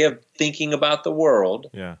way of thinking about the world.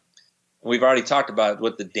 Yeah. We've already talked about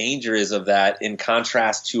what the danger is of that, in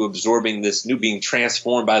contrast to absorbing this new, being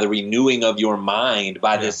transformed by the renewing of your mind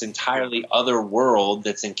by this entirely other world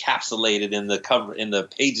that's encapsulated in the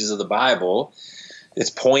pages of the Bible.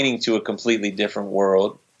 It's pointing to a completely different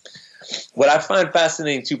world. What I find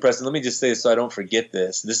fascinating too, Preston, let me just say this so I don't forget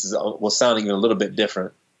this. This will sound even a little bit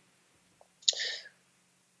different.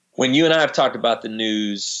 When you and I have talked about the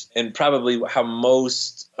news, and probably how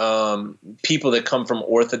most people that come from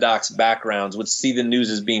Orthodox backgrounds would see the news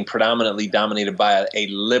as being predominantly dominated by a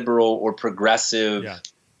liberal or progressive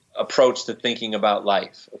approach to thinking about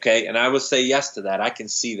life. Okay. And I would say yes to that. I can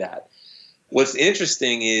see that. What's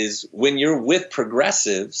interesting is when you're with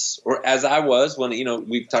progressives, or as I was when,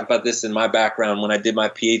 we've talked about this in my background, when I did my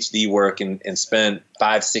PhD work and spent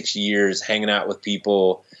 5-6 years hanging out with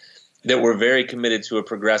people that were very committed to a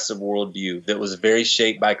progressive worldview, that was very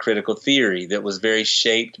shaped by critical theory, that was very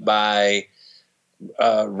shaped by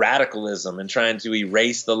radicalism and trying to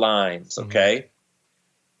erase the lines, okay? Mm-hmm.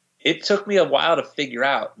 It took me a while to figure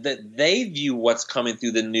out that they view what's coming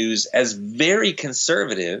through the news as very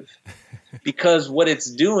conservative, because what it's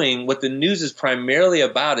doing, what the news is primarily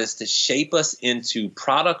about, is to shape us into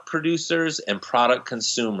product producers and product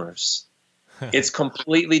consumers. It's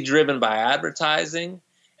completely driven by advertising.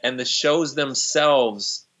 And the shows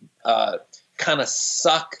themselves kind of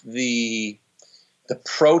suck the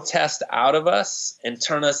protest out of us and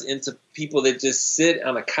turn us into people that just sit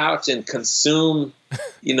on a couch and consume,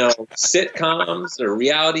 sitcoms or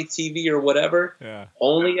reality TV or whatever,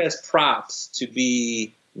 only as props to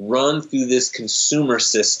be run through this consumer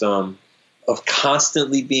system of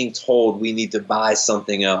constantly being told we need to buy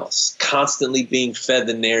something else, constantly being fed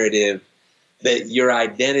the narrative that your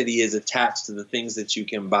identity is attached to the things that you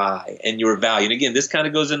can buy and your value. And again, this kind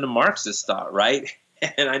of goes into Marxist thought, right?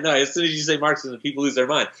 And I know as soon as you say Marxism, people lose their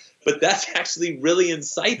mind. But that's actually really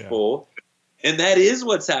insightful. Yeah. And that is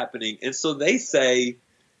what's happening. And so they say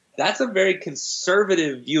that's a very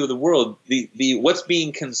conservative view of the world. The what's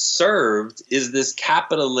being conserved is this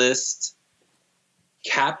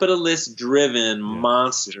capitalist-driven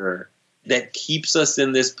monster that keeps us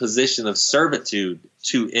in this position of servitude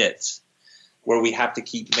to it, where we have to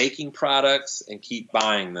keep making products and keep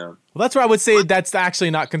buying them. Well, that's where I would say that's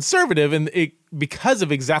actually not conservative, and because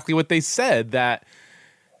of exactly what they said, that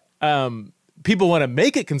people want to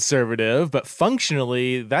make it conservative, but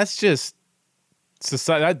functionally, that's just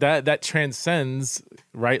society that transcends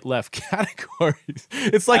right left categories.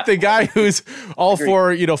 It's like the guy who's all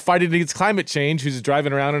for, fighting against climate change, who's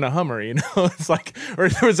driving around in a Hummer, It's like, or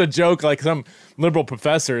there was a joke, like some liberal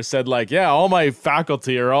professor said, like, yeah, all my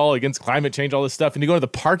faculty are all against climate change, all this stuff. And you go to the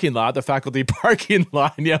parking lot, the faculty parking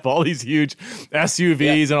lot, and you have all these huge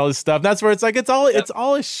SUVs and all this stuff. That's where it's like, it's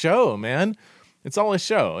all a show, man. It's all a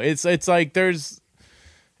show. It's like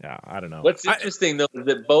I don't know. What's interesting, though, is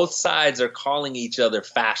that both sides are calling each other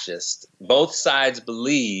fascist. Both sides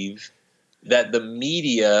believe that the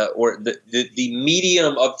media, or the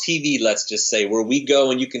medium of TV, let's just say, where we go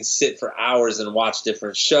and you can sit for hours and watch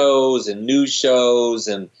different shows and news shows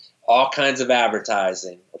and all kinds of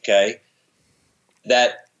advertising, okay,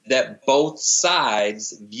 that both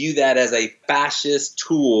sides view that as a fascist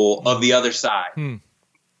tool of the other side.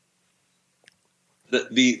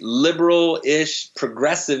 The liberal-ish,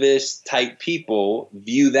 progressive-ish type people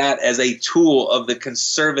view that as a tool of the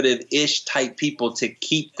conservative-ish type people to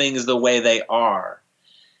keep things the way they are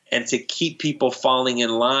and to keep people falling in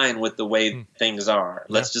line with the way things are.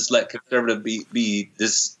 Yeah. Let's just let conservative be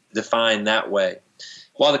defined that way.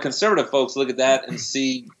 While the conservative folks look at that and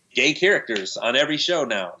see gay characters on every show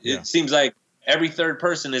now. Yeah. It seems like every third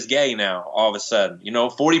person is gay now, all of a sudden.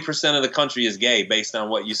 40% of the country is gay based on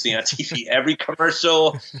what you see on TV. Every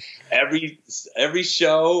commercial, every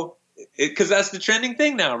show, because that's the trending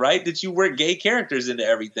thing now, right? That you work gay characters into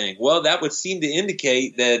everything. Well, that would seem to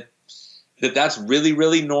indicate that's really,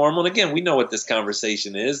 really normal. And again, we know what this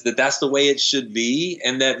conversation is, that's the way it should be,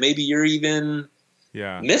 and that maybe you're even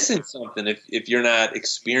missing something if you're not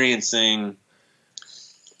experiencing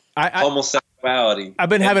homosexuality. I've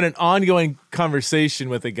been having an ongoing conversation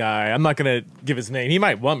with a guy. I'm not going to give his name. He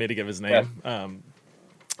might want me to give his name. Yeah.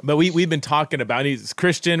 But we've been talking about, he's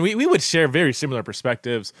Christian. We would share very similar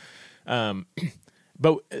perspectives. But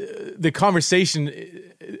the conversation,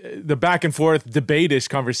 the back and forth debate-ish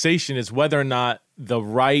conversation is whether or not the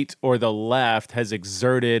right or the left has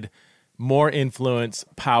exerted more influence,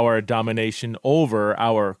 power, domination over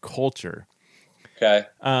our culture. Okay.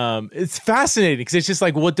 It's fascinating because it's just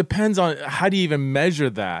like, well, it depends on how do you even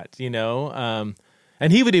measure that, And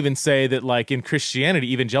he would even say that, like, in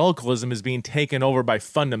Christianity, evangelicalism is being taken over by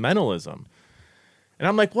fundamentalism. And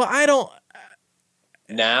I'm like, well, I don't.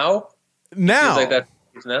 Now. Feels like that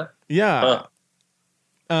now. Yeah.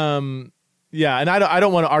 Huh. Yeah, and I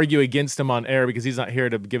don't want to argue against him on air because he's not here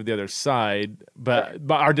to give the other side. But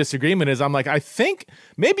our disagreement is, I'm like, I think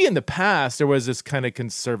maybe in the past there was this kind of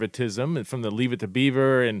conservatism from the Leave It to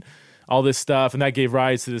Beaver and all this stuff, and that gave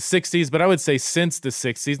rise to the 60s. But I would say since the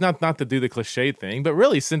 60s, not to do the cliche thing, but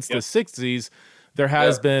really since the 60s, there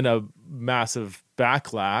has been a massive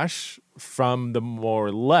backlash from the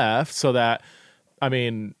more left, so that, I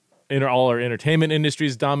mean, all our entertainment industry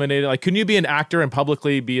is dominated. Like, can you be an actor and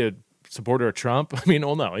publicly be a supporter of Trump? I mean,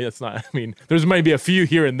 no, it's not. I mean, there's might be a few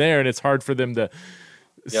here and there, and it's hard for them to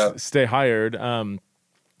stay hired.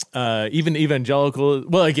 Even evangelical.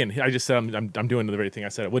 Well, again, I just said I'm doing the very thing I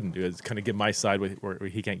said I wouldn't do, is kind of give my side where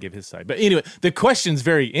he can't give his side. But anyway, the question's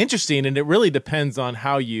very interesting, and it really depends on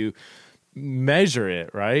how you measure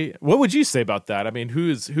it, right? What would you say about that? I mean,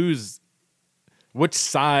 which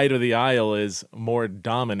side of the aisle is more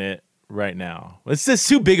dominant right now? It's just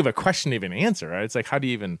too big of a question to even answer, right? It's like, how do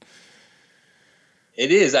you even?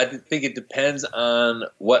 It is. I think it depends on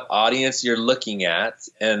what audience you're looking at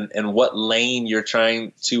and what lane you're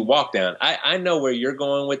trying to walk down. I know where you're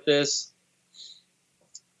going with this.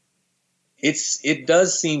 It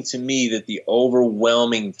does seem to me that the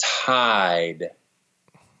overwhelming tide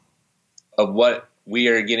of what we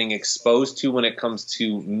are getting exposed to when it comes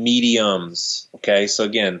to mediums. Okay, so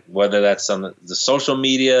again, whether that's on the social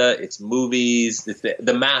media, it's movies, it's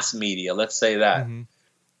the mass media, let's say that. Mm-hmm.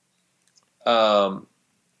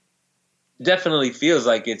 Definitely feels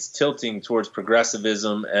like it's tilting towards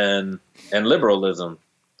progressivism and liberalism,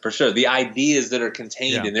 for sure. The ideas that are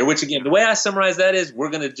contained in there, which again, the way I summarize that is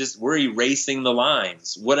we're erasing the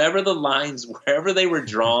lines. Whatever the lines, wherever they were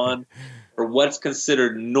drawn or what's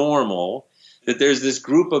considered normal, that there's this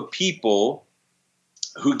group of people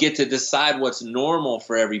who get to decide what's normal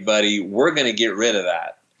for everybody. We're going to get rid of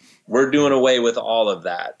that. We're doing away with all of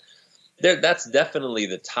that. That's definitely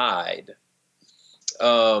the tide.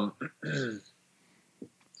 But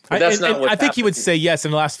that's not what's I think he would say yes.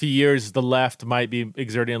 In the last few years, the left might be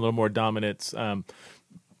exerting a little more dominance.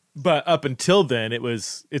 But up until then,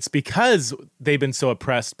 it's because they've been so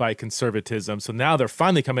oppressed by conservatism. So now they're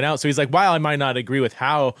finally coming out. So he's like, while I might not agree with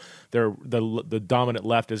how the dominant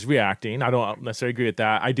left is reacting, I don't necessarily agree with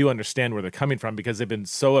that. I do understand where they're coming from because they've been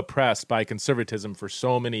so oppressed by conservatism for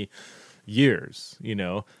so many years,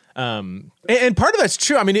 And part of that's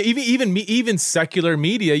true. I mean, even secular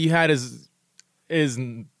media you had as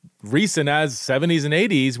recent as 70s and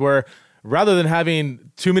 80s, where rather than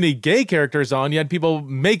having too many gay characters on, you had people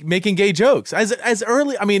making gay jokes as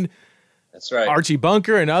early. I mean, that's right. Archie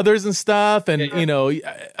Bunker and others and stuff, and Yeah.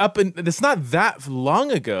 it's not that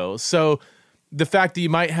long ago. So the fact that you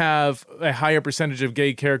might have a higher percentage of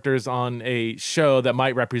gay characters on a show that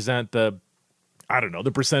might represent the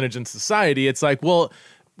percentage in society, it's like, well,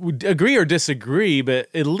 agree or disagree, but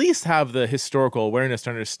at least have the historical awareness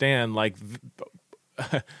to understand, like,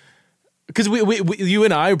 because we you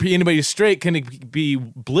and I, or anybody who's straight, can be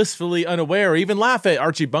blissfully unaware or even laugh at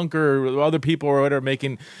Archie Bunker or other people or whatever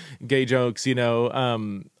making gay jokes,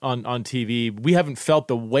 on TV. We haven't felt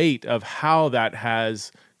the weight of how that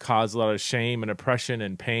has caused a lot of shame and oppression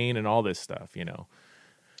and pain and all this stuff,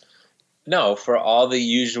 No, for all the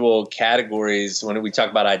usual categories, when we talk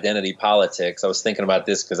about identity politics, I was thinking about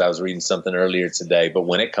this because I was reading something earlier today, but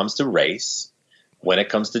when it comes to race, when it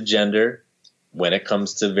comes to gender, when it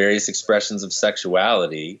comes to various expressions of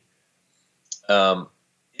sexuality,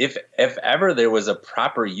 if ever there was a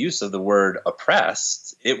proper use of the word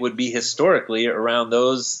oppressed, it would be historically around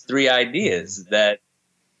those three ideas that,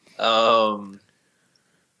 and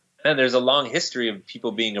there's a long history of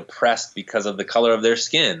people being oppressed because of the color of their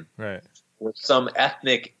skin, right, or some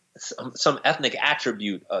ethnic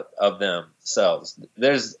attribute of themselves.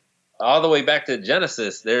 There's all the way back to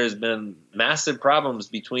Genesis, there's been massive problems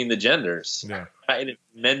between the genders, right?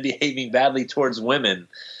 Men behaving badly towards women.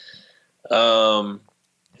 And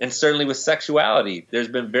certainly with sexuality, there's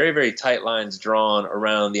been very, very tight lines drawn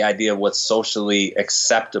around the idea of what's socially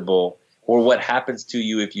acceptable or what happens to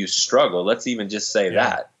you if you struggle. Let's even just say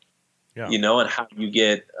that, and how you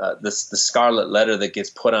get the scarlet letter that gets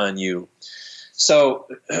put on you. So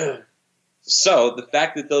the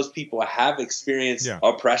fact that those people have experienced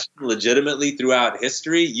oppression legitimately throughout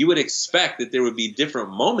history, you would expect that there would be different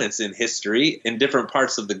moments in history in different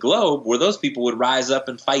parts of the globe where those people would rise up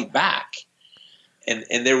and fight back.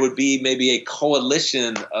 And there would be maybe a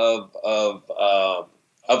coalition of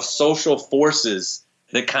social forces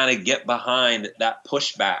that kind of get behind that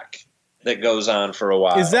pushback that goes on for a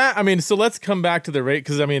while. Is that, so let's come back to the rate,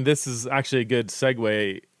 because this is actually a good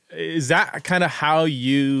segue. Is that kind of how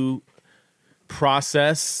you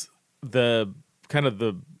process the kind of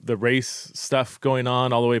the race stuff going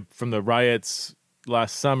on all the way from the riots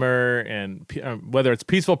last summer, and whether it's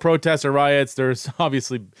peaceful protests or riots, there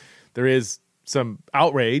is some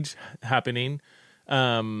outrage happening.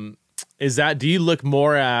 Do you look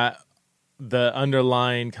more at the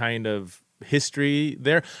underlying kind of history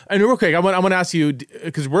there? And real quick, I want to ask you,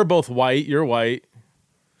 because we're both white, you're white.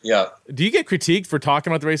 Yeah. Do you get critiqued for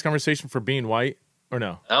talking about the race conversation for being white? Or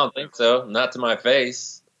no? I don't think so. Not to my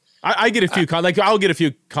face. I get a few I'll get a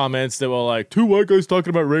few comments that will like, two white guys talking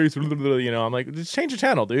about race. I'm like, just change the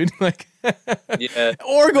channel, dude. Like,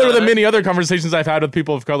 or go to the many other conversations I've had with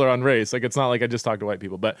people of color on race. Like, it's not like I just talk to white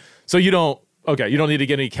people. But so you don't need to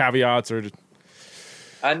get any caveats or.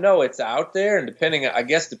 I know it's out there, and depending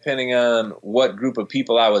on what group of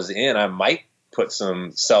people I was in, I might put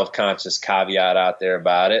some self-conscious caveat out there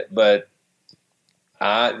about it, but.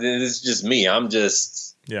 This is just me. I'm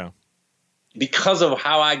just because of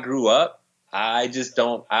how I grew up. I just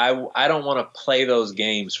don't. I don't want to play those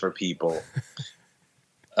games for people.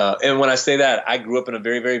 And when I say that, I grew up in a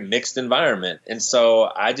very, very mixed environment, and so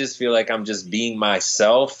I just feel like I'm just being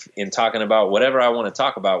myself in talking about whatever I want to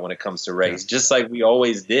talk about when it comes to race, just like we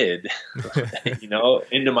always did.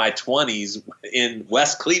 Into my 20s in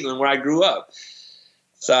West Cleveland, where I grew up.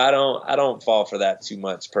 So I don't fall for that too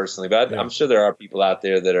much personally, but I'm sure there are people out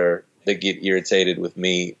there that get irritated with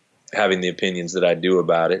me having the opinions that I do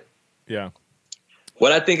about it. Yeah.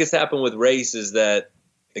 What I think has happened with race is that,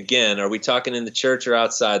 again, are we talking in the church or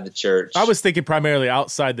outside the church? I was thinking primarily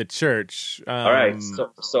outside the church. All right.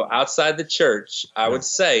 So outside the church, I would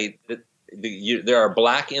say that there are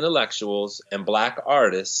black intellectuals and black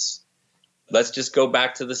artists. Let's just go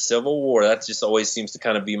back to the Civil War. That just always seems to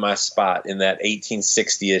kind of be my spot in that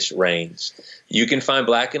 1860-ish range. You can find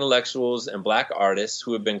black intellectuals and black artists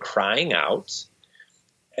who have been crying out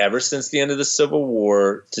ever since the end of the Civil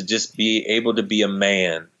War to just be able to be a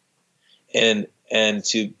man and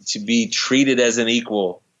to be treated as an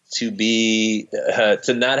equal, to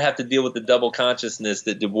not have to deal with the double consciousness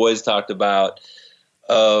that Du Bois talked about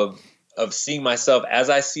of seeing myself as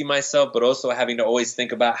I see myself, but also having to always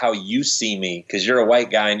think about how you see me, because you're a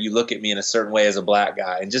white guy and you look at me in a certain way as a black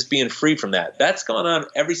guy, and just being free from that. That's gone on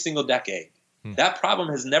every single decade. That problem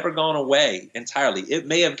has never gone away entirely. It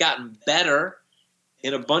may have gotten better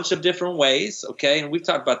in a bunch of different ways, okay? And we've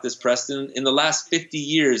talked about this, Preston. In the last 50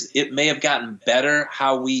 years, it may have gotten better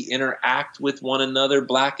how we interact with one another,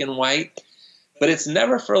 black and white, but it's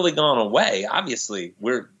never fully gone away. Obviously,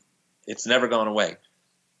 it's never gone away.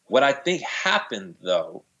 What I think happened,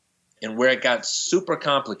 though, and where it got super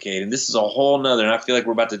complicated, and this is a whole nother, and I feel like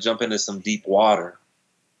we're about to jump into some deep water,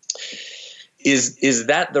 is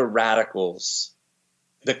that the radicals,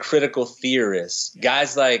 the critical theorists,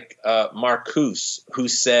 guys like Marcuse,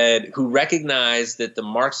 who recognized that the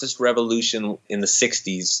Marxist revolution in the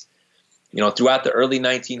 60s, throughout the early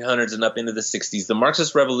 1900s and up into the 60s, the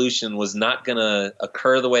Marxist revolution was not going to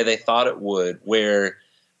occur the way they thought it would, where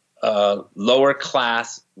lower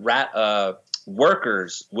class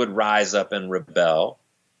workers would rise up and rebel.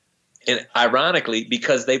 And ironically,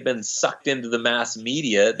 because they've been sucked into the mass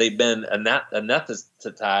media, they've been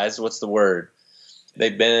anesthetized. What's the word?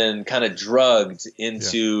 They've been kind of drugged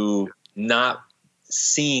into not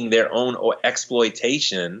seeing their own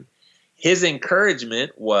exploitation. His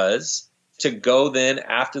encouragement was to go then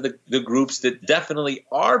after the groups that definitely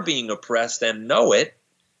are being oppressed and know it,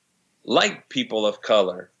 like people of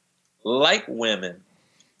color, like women,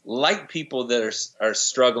 like people that are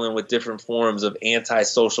struggling with different forms of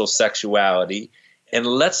antisocial sexuality, and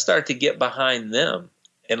let's start to get behind them,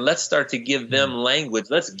 and let's start to give them language.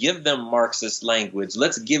 Let's give them Marxist language.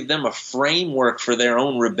 Let's give them a framework for their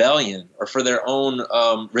own rebellion or for their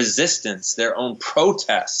own resistance, their own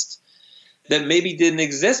protest that maybe didn't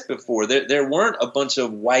exist before. There weren't a bunch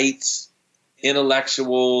of white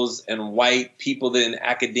intellectuals and white people in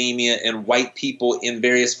academia and white people in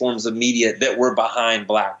various forms of media that were behind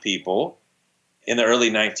black people in the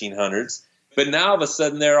early 1900s. But now all of a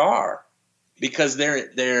sudden there are, because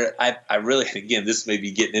I really, again, this may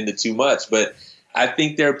be getting into too much, but I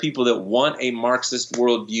think there are people that want a Marxist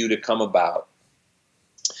worldview to come about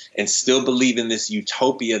and still believe in this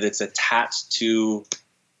utopia that's attached to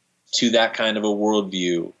that kind of a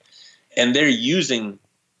worldview. And they're using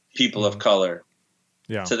people of color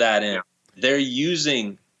to that end. They're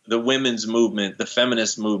using the women's movement, the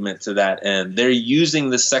feminist movement to that end. They're using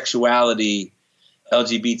the sexuality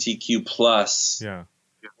LGBTQ plus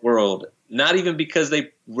world, not even because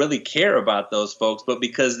they really care about those folks, but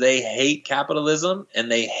because they hate capitalism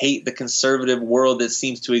and they hate the conservative world that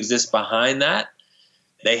seems to exist behind that.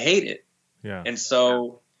 They hate it. Yeah. And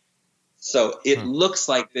so it looks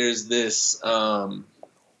like there's this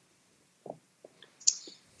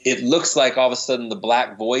it looks like all of a sudden the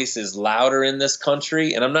black voice is louder in this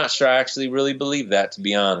country. And I'm not sure I actually really believe that, to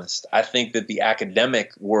be honest. I think that the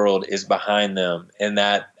academic world is behind them, and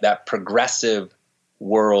that progressive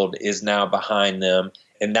world is now behind them.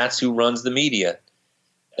 And that's who runs the media.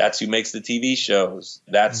 That's who makes the TV shows.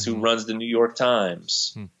 That's who runs the New York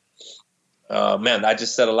Times. Man, I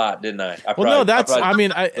just said a lot, didn't I?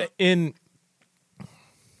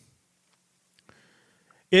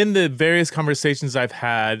 In the various conversations I've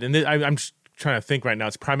had, and I'm just trying to think right now,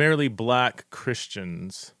 it's primarily black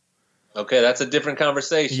Christians. Okay, that's a different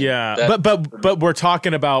conversation. Yeah, but we're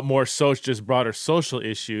talking about more just broader social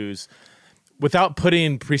issues without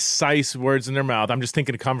putting precise words in their mouth. I'm just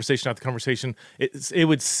thinking of conversation after conversation. It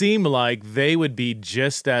would seem like they would be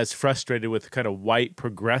just as frustrated with kind of white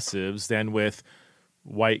progressives than with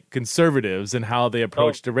white conservatives and how they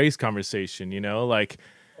approach the race conversation,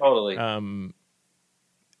 Totally.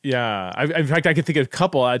 Yeah, in fact, I could think of a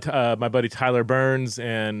couple. My buddy Tyler Burns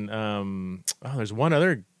and there's one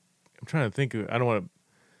other. I'm trying to think. I don't want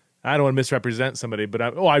to misrepresent somebody, but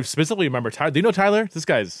I specifically remember Tyler. Do you know Tyler? This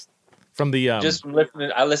guy's from the just from listening.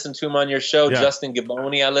 I listened to him on your show. Yeah. Justin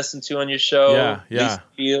Gaboni, I listened to on your show. Yeah.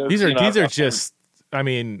 These are just,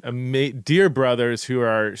 dear brothers who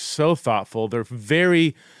are so thoughtful. They're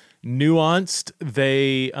very nuanced.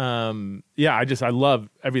 They I love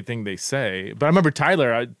everything they say. But I remember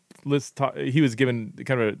Tyler, he was given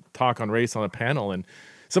kind of a talk on race on a panel, and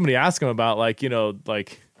somebody asked him about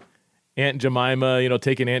Aunt Jemima,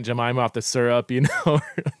 taking Aunt Jemima off the syrup,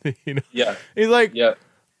 Yeah. He's like,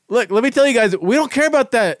 look, let me tell you guys, we don't care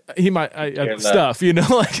about that stuff,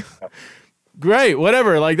 great,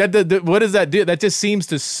 whatever. What does that do? That just seems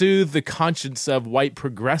to soothe the conscience of white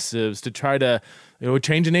progressives to try to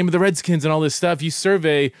change the name of the Redskins and all this stuff. You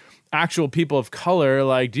survey actual people of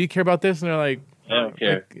color, do you care about this? And they're like, I don't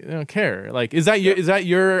care. I don't care. Is that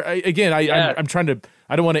your again, I'm trying to,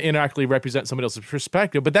 I don't want to inaccurately represent somebody else's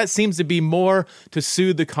perspective, but that seems to be more to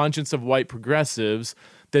soothe the conscience of white progressives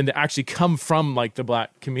than to actually come from the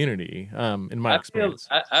black community, in my experience.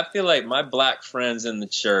 I feel like my black friends in the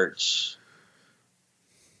church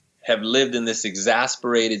have lived in this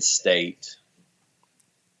exasperated state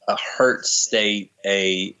hurt state,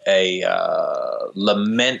 a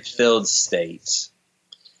lament-filled state,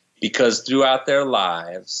 because throughout their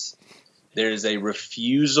lives, there's a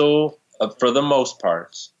refusal for the most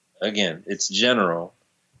part, again, it's general,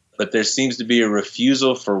 but there seems to be a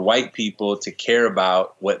refusal for white people to care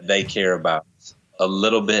about what they care about a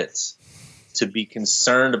little bit, to be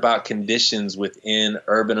concerned about conditions within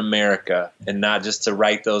urban America, and not just to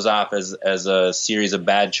write those off as a series of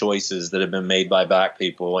bad choices that have been made by black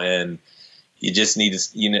people. And you just need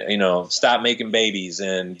to, stop making babies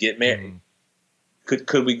and get married.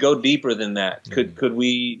 Could we go deeper than that? Could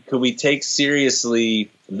we take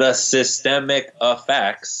seriously the systemic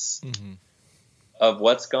effects of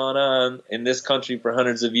what's gone on in this country for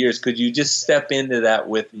hundreds of years? Could you just step into that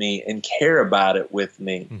with me and care about it with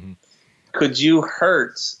me? Could you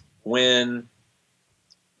hurt when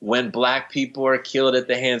black people are killed at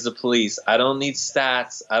the hands of police? I don't need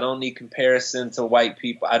stats. I don't need comparison to white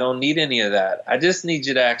people. I don't need any of that. I just need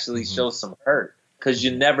you to actually show some hurt, because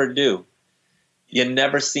you never do. You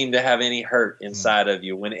never seem to have any hurt inside of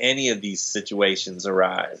you when any of these situations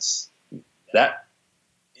arise. That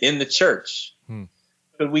in the church,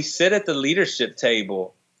 could we sit at the leadership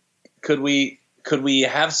table? Could we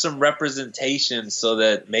have some representation so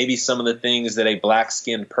that maybe some of the things that a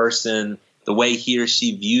black-skinned person, the way he or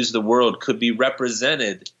she views the world, could be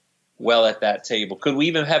represented well at that table? Could we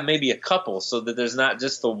even have maybe a couple so that there's not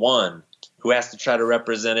just the one who has to try to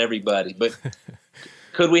represent everybody, but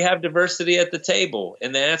could we have diversity at the table?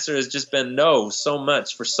 And the answer has just been no so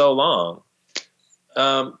much for so long.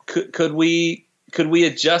 Could we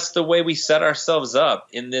adjust the way we set ourselves up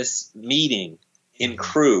in this meeting, in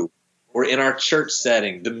crew, or in our church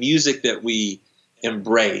setting, the music that we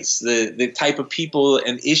embrace, the type of people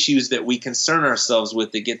and issues that we concern ourselves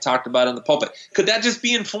with that get talked about in the pulpit? Could that just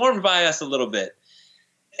be informed by us a little bit?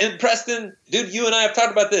 And Preston, dude, you and I have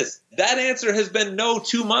talked about this. That answer has been no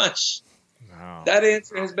too much. Wow. That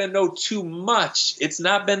answer has been no too much. It's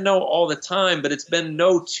not been no all the time, but it's been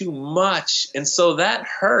no too much. And so that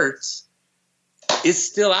hurts. Is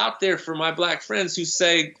still out there for my black friends who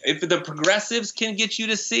say, if the progressives can get you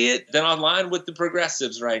to see it, then I'll line with the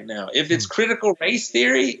progressives right now. If it's critical race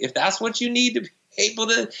theory, if that's what you need to be able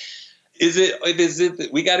to, is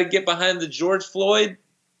it we got to get behind the George Floyd,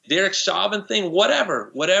 Derek Chauvin thing,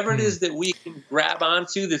 whatever it is that we can grab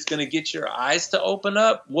onto that's going to get your eyes to open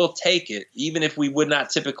up, we'll take it, even if we would not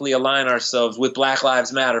typically align ourselves with Black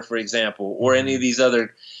Lives Matter, for example, or any of these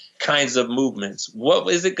other kinds of movements. What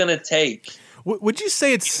is it going to take? Would you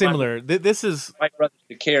say it's similar? This is my brother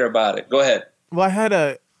to care about it. Go ahead. Well, I had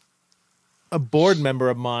a board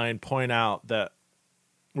member of mine point out that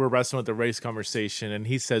we're wrestling with the race conversation, and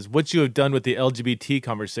he says, what you have done with the LGBT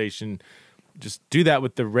conversation, just do that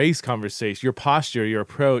with the race conversation, your posture, your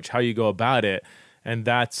approach, how you go about it, and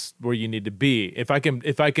that's where you need to be. If I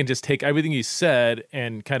can just take everything you said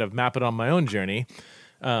and kind of map it on my own journey,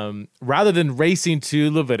 rather than racing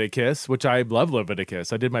to Leviticus, which I love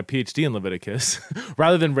Leviticus, I did my PhD in Leviticus,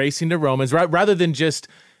 rather than racing to Romans, rather than just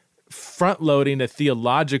front-loading a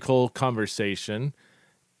theological conversation,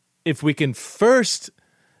 if we can first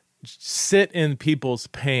sit in people's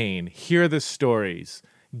pain, hear the stories,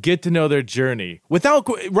 get to know their journey without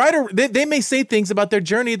they may say things about their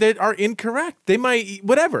journey that are incorrect. They might,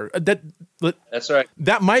 whatever. That's right.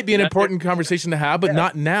 That might be an important conversation to have, but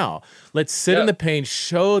not now. Let's sit in the pain,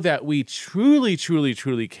 show that we truly, truly,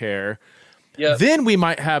 truly care. Yep. Then we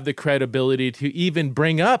might have the credibility to even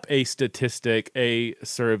bring up a statistic, a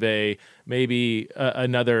survey, maybe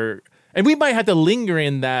another. And we might have to linger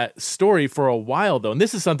in that story for a while, though. And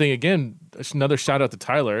this is something, again, another shout out to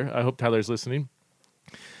Tyler. I hope Tyler's listening.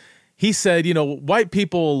 He said, white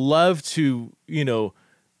people love to,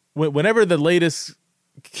 whenever the latest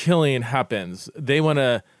killing happens, they want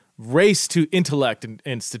to race to intellect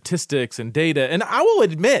and statistics and data. And I will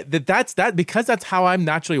admit that's because that's how I'm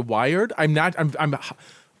naturally wired. I'm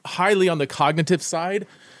highly on the cognitive side.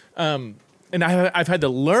 And I've had to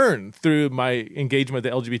learn through my engagement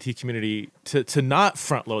with the LGBT community to not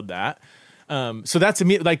front load that. So that's to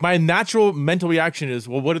me, like, my natural mental reaction is,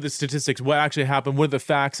 well, what are the statistics? What actually happened? What are the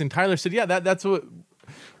facts? And Tyler said, yeah, that's what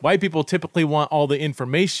white people typically want, all the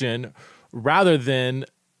information rather than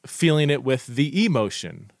feeling it with the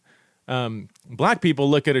emotion. Black people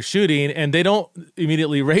look at a shooting and they don't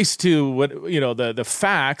immediately race to the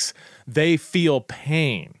facts. They feel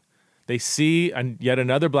pain. They see yet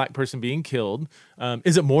another black person being killed.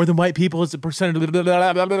 Is it more than white people? Is it percentage? Blah,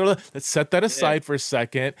 blah, blah, blah, blah. Let's set that aside for a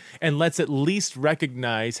second, and let's at least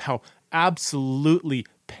recognize how absolutely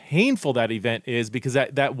painful that event is, because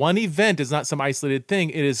that one event is not some isolated thing.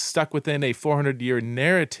 It is stuck within a 400-year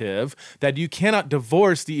narrative that you cannot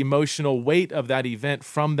divorce the emotional weight of that event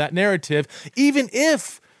from that narrative, even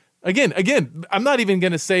if, again, I'm not even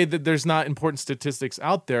going to say that there's not important statistics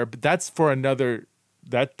out there, but that's for another,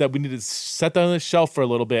 that we need to set that on the shelf for a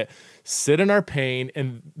little bit, sit in our pain,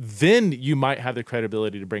 and then you might have the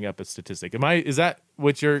credibility to bring up a statistic. Is that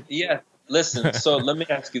what you're... Yeah. Listen, so let me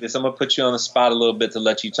ask you this. I'm going to put you on the spot a little bit to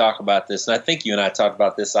let you talk about this. And I think you and I talked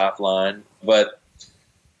about this offline. And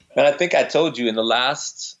I think I told you in the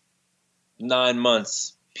last 9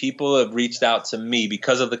 months, people have reached out to me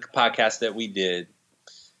because of the podcast that we did.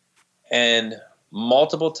 And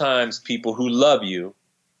multiple times people who love you,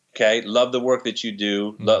 okay, love the work that you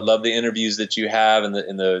do, love the interviews that you have, and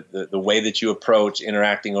the way that you approach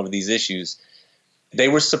interacting over these issues, they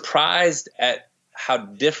were surprised at how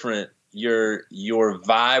different your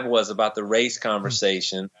vibe was about the race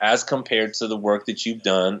conversation as compared to the work that you've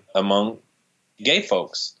done among gay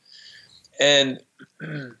folks. And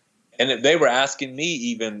they were asking me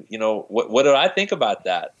even, what do I think about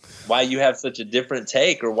that? Why you have such a different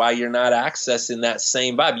take, or why you're not accessing that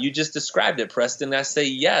same vibe? You just described it, Preston. I say,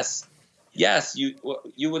 yes,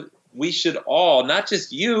 we should all, not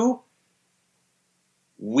just you,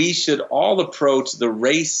 we should all approach the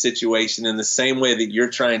race situation in the same way that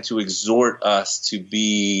you're trying to exhort us to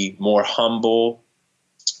be more humble,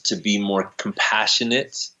 to be more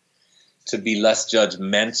compassionate, to be less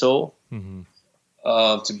judgmental,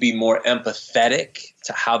 to be more empathetic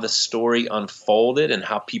to how the story unfolded and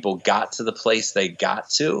how people got to the place they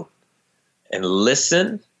got to, and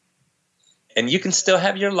listen. And you can still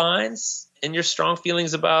have your lines and your strong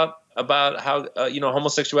feelings about how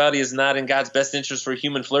homosexuality is not in God's best interest for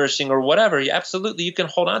human flourishing or whatever. Absolutely, you can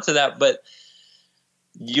hold on to that, but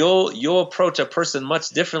you'll approach a person much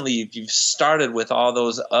differently if you've started with all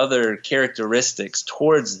those other characteristics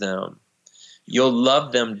towards them. You'll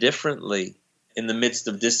love them differently in the midst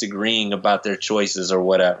of disagreeing about their choices or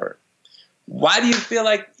whatever. Why do you feel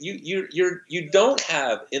like you don't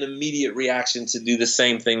have an immediate reaction to do the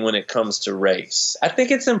same thing when it comes to race? I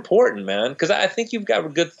think it's important, man, because I think you've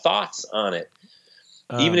got good thoughts on it,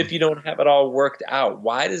 even if you don't have it all worked out.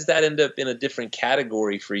 Why does that end up in a different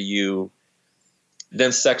category for you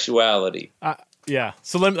than sexuality? Yeah.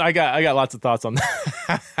 So I got lots of thoughts on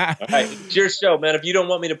that. All right, it's your show, man. If you don't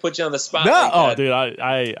want me to put you on the spot, no, like that, dude,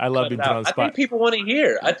 I love being put on the spot. I think people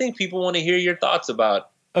want to hear your thoughts about.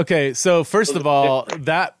 Okay, so first of all,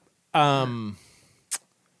 that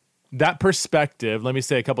perspective, let me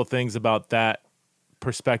say a couple things about that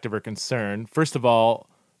perspective or concern. First of all,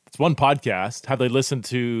 it's one podcast. Have they listened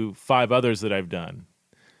to 5 others that I've done?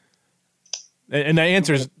 And the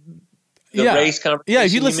answer is race conversation. Yeah,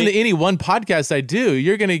 if you listen to any one podcast I do,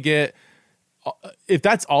 you're going to get, if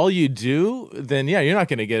that's all you do, then yeah, you're not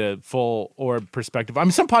going to get a full orb perspective. I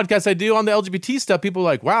mean, some podcasts I do on the LGBT stuff, people are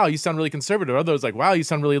like, wow, you sound really conservative. Others like, wow, you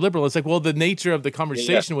sound really liberal. It's like, well, the nature of the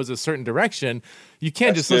conversation was a certain direction. You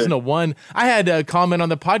can't just listen to one. I had a comment on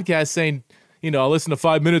the podcast saying, I listened to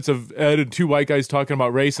 5 minutes of Ed and 2 white guys talking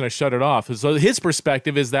about race, and I shut it off. So his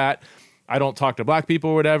perspective is that I don't talk to black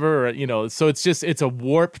people or whatever, or, so it's a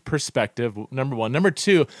warped perspective, number one. Number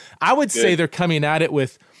two, I would say they're coming at it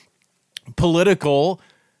with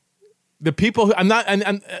the people who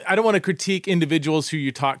I don't want to critique individuals who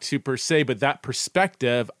you talk to per se, but that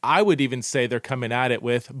perspective, I would even say they're coming at it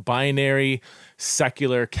with binary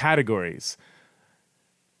secular categories.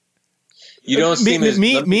 You don't see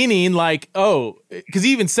meaning like, because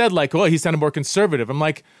he even said like, he sounded more conservative. I'm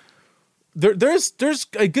like, there's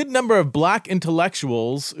a good number of black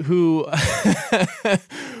intellectuals who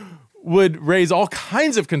would raise all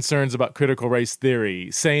kinds of concerns about critical race theory,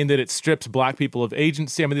 saying that it strips black people of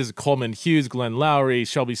agency. I mean, this is Coleman Hughes, Glenn Lowry,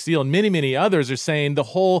 Shelby Steele, and many, many others are saying the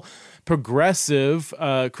whole progressive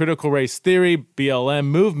critical race theory, BLM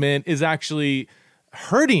movement is actually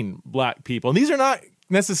hurting black people. And these are not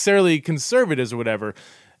necessarily conservatives or whatever.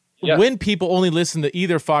 Yeah. When people only listen to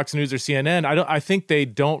either Fox News or CNN, I think they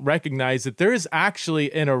don't recognize that there is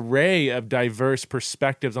actually an array of diverse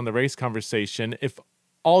perspectives on the race conversation. If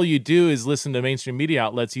all you do is listen to mainstream media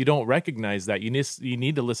outlets, you don't recognize that. You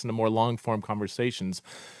need to listen to more long-form conversations.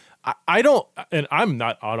 I don't, and I'm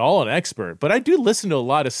not at all an expert, but I do listen to a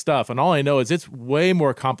lot of stuff, and all I know is it's way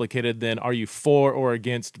more complicated than are you for or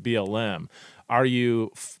against BLM?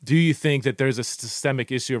 Do you think that there's a systemic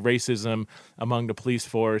issue of racism among the police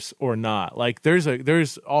force or not? Like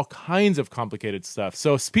there's all kinds of complicated stuff.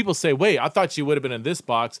 So people say, wait, I thought you would have been in this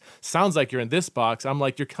box. Sounds like you're in this box. I'm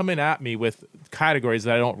like, you're coming at me with categories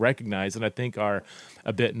that I don't recognize and I think are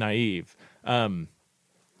a bit naive. I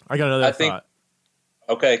got another thought.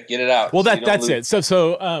 Okay, get it out. Well, that's it. So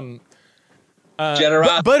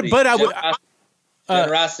generosity. But I would.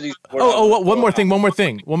 Generosity. One more thing.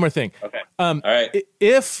 Okay. All right.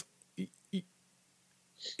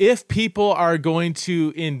 If people are going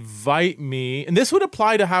to invite me, and this would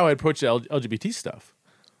apply to how I approach the LGBT stuff.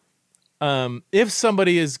 If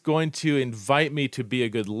somebody is going to invite me to be a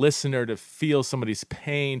good listener, to feel somebody's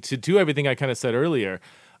pain, to do everything I kind of said earlier,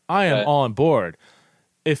 I am all on board.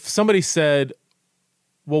 If somebody said,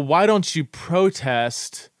 well, why don't you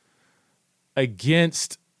protest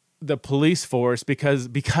against the police force because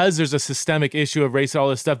there's a systemic issue of race and all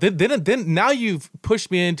this stuff, then now you've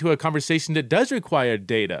pushed me into a conversation that does require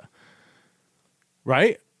data,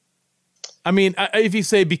 right? I mean, if you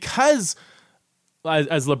say because,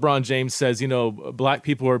 as LeBron James says, black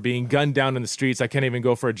people are being gunned down in the streets, I can't even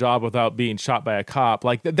go for a job without being shot by a cop,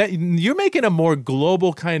 like that you're making a more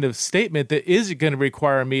global kind of statement that is going to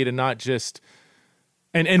require me to not just.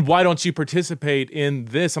 And why don't you participate in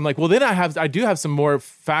this? I'm like, well, then I do have some more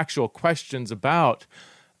factual questions about,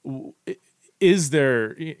 is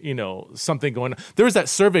there, something going on? There was that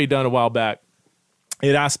survey done a while back.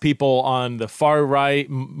 It asked people on the far right,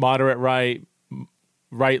 moderate right,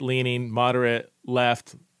 right leaning, moderate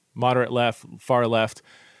left, far left.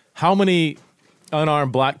 How many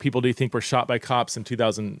unarmed black people do you think were shot by cops in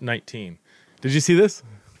 2019? Did you see this?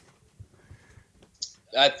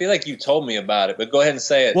 I feel like you told me about it, but go ahead and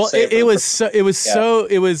say it. Well,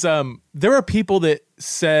 there were people that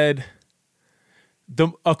said,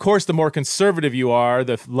 of course, the more conservative you are,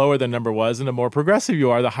 the lower the number was, and the more progressive you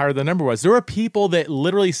are, the higher the number was. There were people that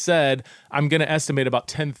literally said, I'm going to estimate about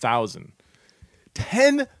 10,000.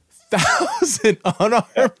 10,000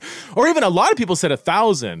 unarmed, or even a lot of people said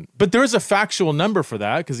 1,000, but there is a factual number for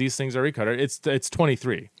that because these things are recorded. It's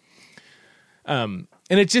 23.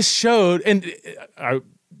 And it just showed, and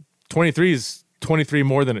 23 is 23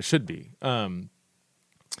 more than it should be.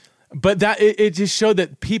 But that it just showed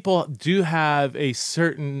that people do have a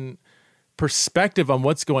certain perspective on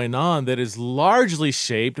what's going on that is largely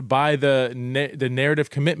shaped by the narrative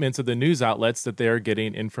commitments of the news outlets that they are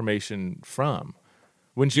getting information from.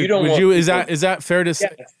 Is that fair to say?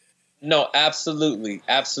 Yeah. No, absolutely.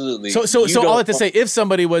 So all I have to say, if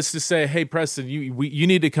somebody was to say, "Hey, Preston, you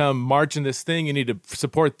need to come march in this thing. You need to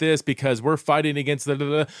support this because we're fighting against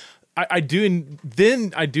the," I do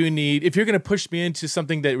need. If you're going to push me into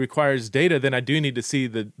something that requires data, then I do need to see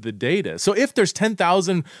the data. So if there's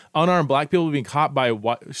 10,000 unarmed black people being shot by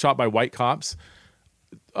white cops,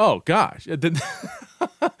 oh gosh, that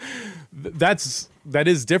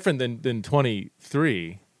is different than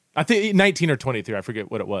 23. I think 19 or 23. I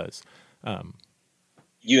forget what it was.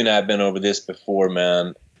 You and I have been over this before,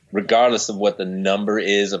 man. Regardless of what the number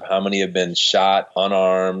is of how many have been shot,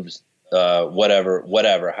 unarmed, whatever,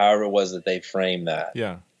 however it was that they framed that.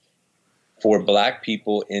 Yeah. For black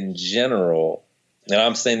people in general, and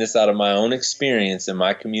I'm saying this out of my own experience and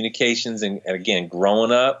my communications, and again,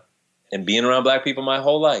 growing up and being around black people my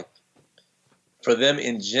whole life, for them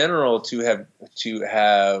in general to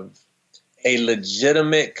have a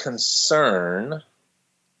legitimate concern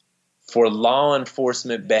for law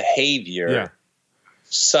enforcement behavior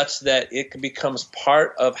such that it becomes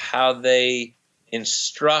part of how they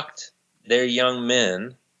instruct their young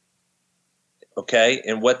men, okay,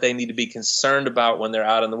 and what they need to be concerned about when they're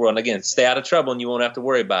out in the world. And again, stay out of trouble and you won't have to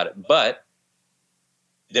worry about it. But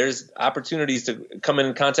there's opportunities to come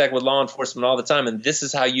in contact with law enforcement all the time, and this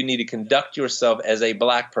is how you need to conduct yourself as a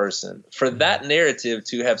black person. For that narrative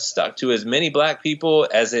to have stuck to as many black people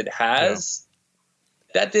as it has,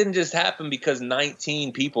 that didn't just happen because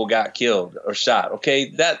 19 people got killed or shot.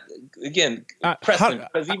 Okay, that again, Preston,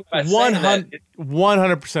 because even by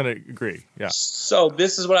 100% agree. Yeah. So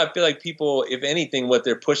this is what I feel like people, if anything, what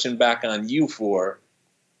they're pushing back on you for.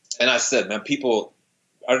 And I said, man, people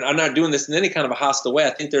are not doing this in any kind of a hostile way.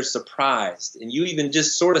 I think they're surprised. And you even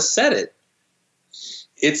just sort of said it.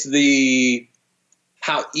 It's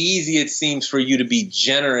how easy it seems for you to be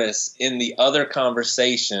generous in the other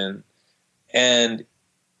conversation, and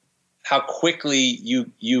how quickly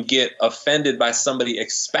you get offended by somebody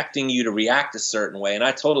expecting you to react a certain way. And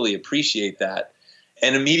I totally appreciate that.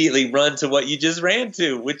 And immediately run to what you just ran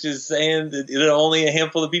to, which is saying that only a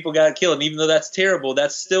handful of people got killed. And even though that's terrible,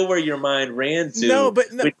 that's still where your mind ran to. No,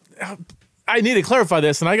 I need to clarify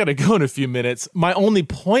this, and I got to go in a few minutes. My only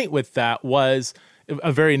point with that was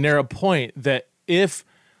a very narrow point, that if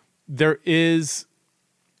there is,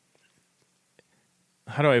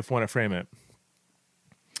 how do I want to frame it?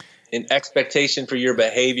 An expectation for your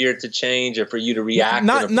behavior to change or for you to react.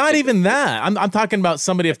 Not even that. I'm talking about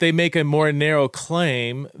somebody, if they make a more narrow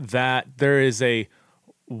claim that there is a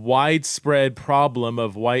widespread problem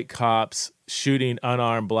of white cops shooting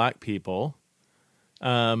unarmed black people,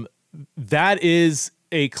 that is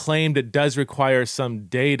a claim that does require some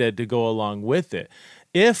data to go along with it.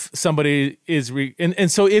 If somebody is,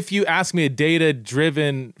 and so if you ask me a data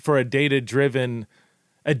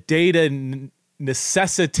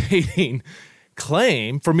necessitating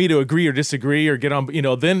claim for me to agree or disagree or get on,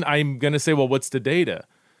 then I'm going to say, well, what's the data?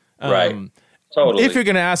 Right. Totally. If you're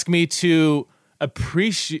going to ask me to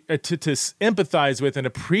appreciate, to empathize with and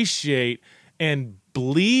appreciate and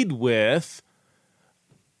bleed with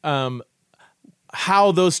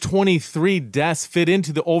how those 23 deaths fit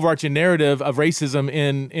into the overarching narrative of racism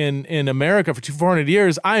in America for 400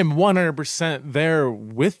 years, I am 100% there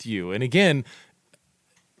with you. And again,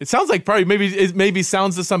 it sounds like it maybe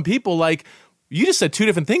sounds to some people like you just said two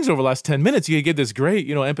different things over the last 10 minutes. You get this great,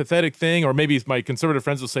 empathetic thing, or maybe my conservative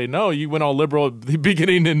friends will say, no, you went all liberal at the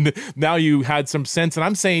beginning and now you had some sense. And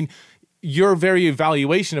I'm saying your very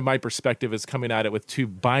evaluation of my perspective is coming at it with two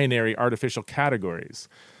binary artificial categories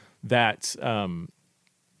that, I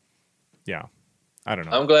don't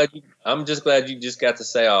know. I'm just glad you just got to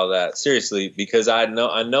say all that, seriously, because I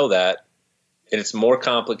know that, and it's more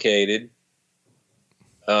complicated.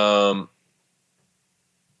 I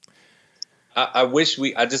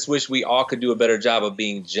just wish we all could do a better job of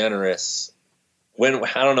being generous. We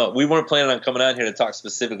weren't planning on coming out here to talk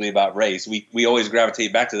specifically about race. We always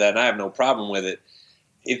gravitate back to that, and I have no problem with it.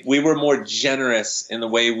 If we were more generous in the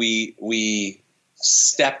way we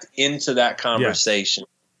stepped into that conversation,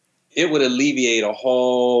 it would alleviate a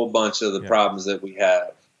whole bunch of the problems that we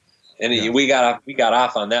have. And we got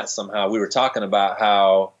off on that somehow. We were talking about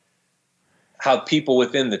how people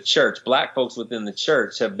within the church, black folks within the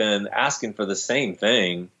church, have been asking for the same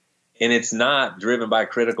thing. And it's not driven by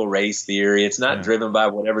critical race theory. It's not driven by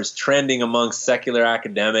whatever's trending amongst secular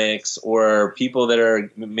academics or people that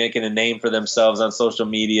are making a name for themselves on social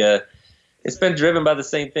media. It's been driven by the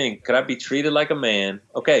same thing. Could I be treated like a man?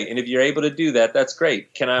 Okay, and if you're able to do that, that's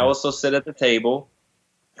great. Can I also sit at the table?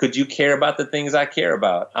 Could you care about the things I care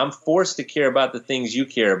about? I'm forced to care about the things you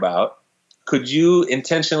care about. Could you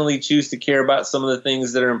intentionally choose to care about some of the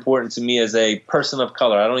things that are important to me as a person of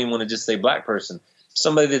color? I don't even want to just say black person.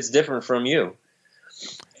 Somebody that's different from you.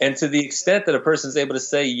 And to the extent that a person's able to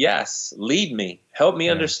say, yes, lead me, help me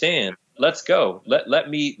understand. Let's go. Let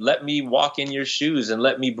me walk in your shoes and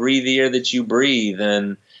let me breathe the air that you breathe,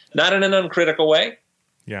 and not in an uncritical way,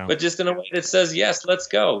 but just in a way that says, yes, let's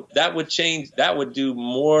go. That would change. That would do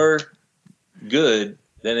more good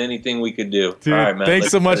than anything we could do. Dude, all right, man, thanks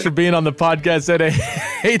so much for being on the podcast. Ed. I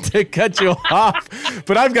hate to cut you off,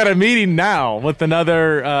 but I've got a meeting now with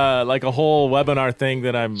another, like a whole webinar thing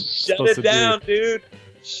that I'm supposed to do. Shut it down, dude.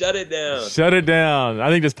 Shut it down. Shut it down. I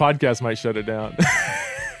think this podcast might shut it down.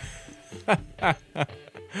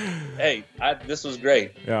 Hey, this was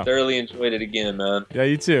great. Thoroughly enjoyed it again, man. Yeah,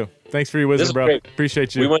 you too. Thanks for your wisdom, bro. Great.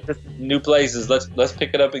 Appreciate you. We went to new places. Let's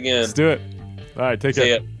pick it up again. Let's do it. All right, take care.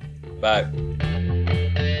 See ya. Bye.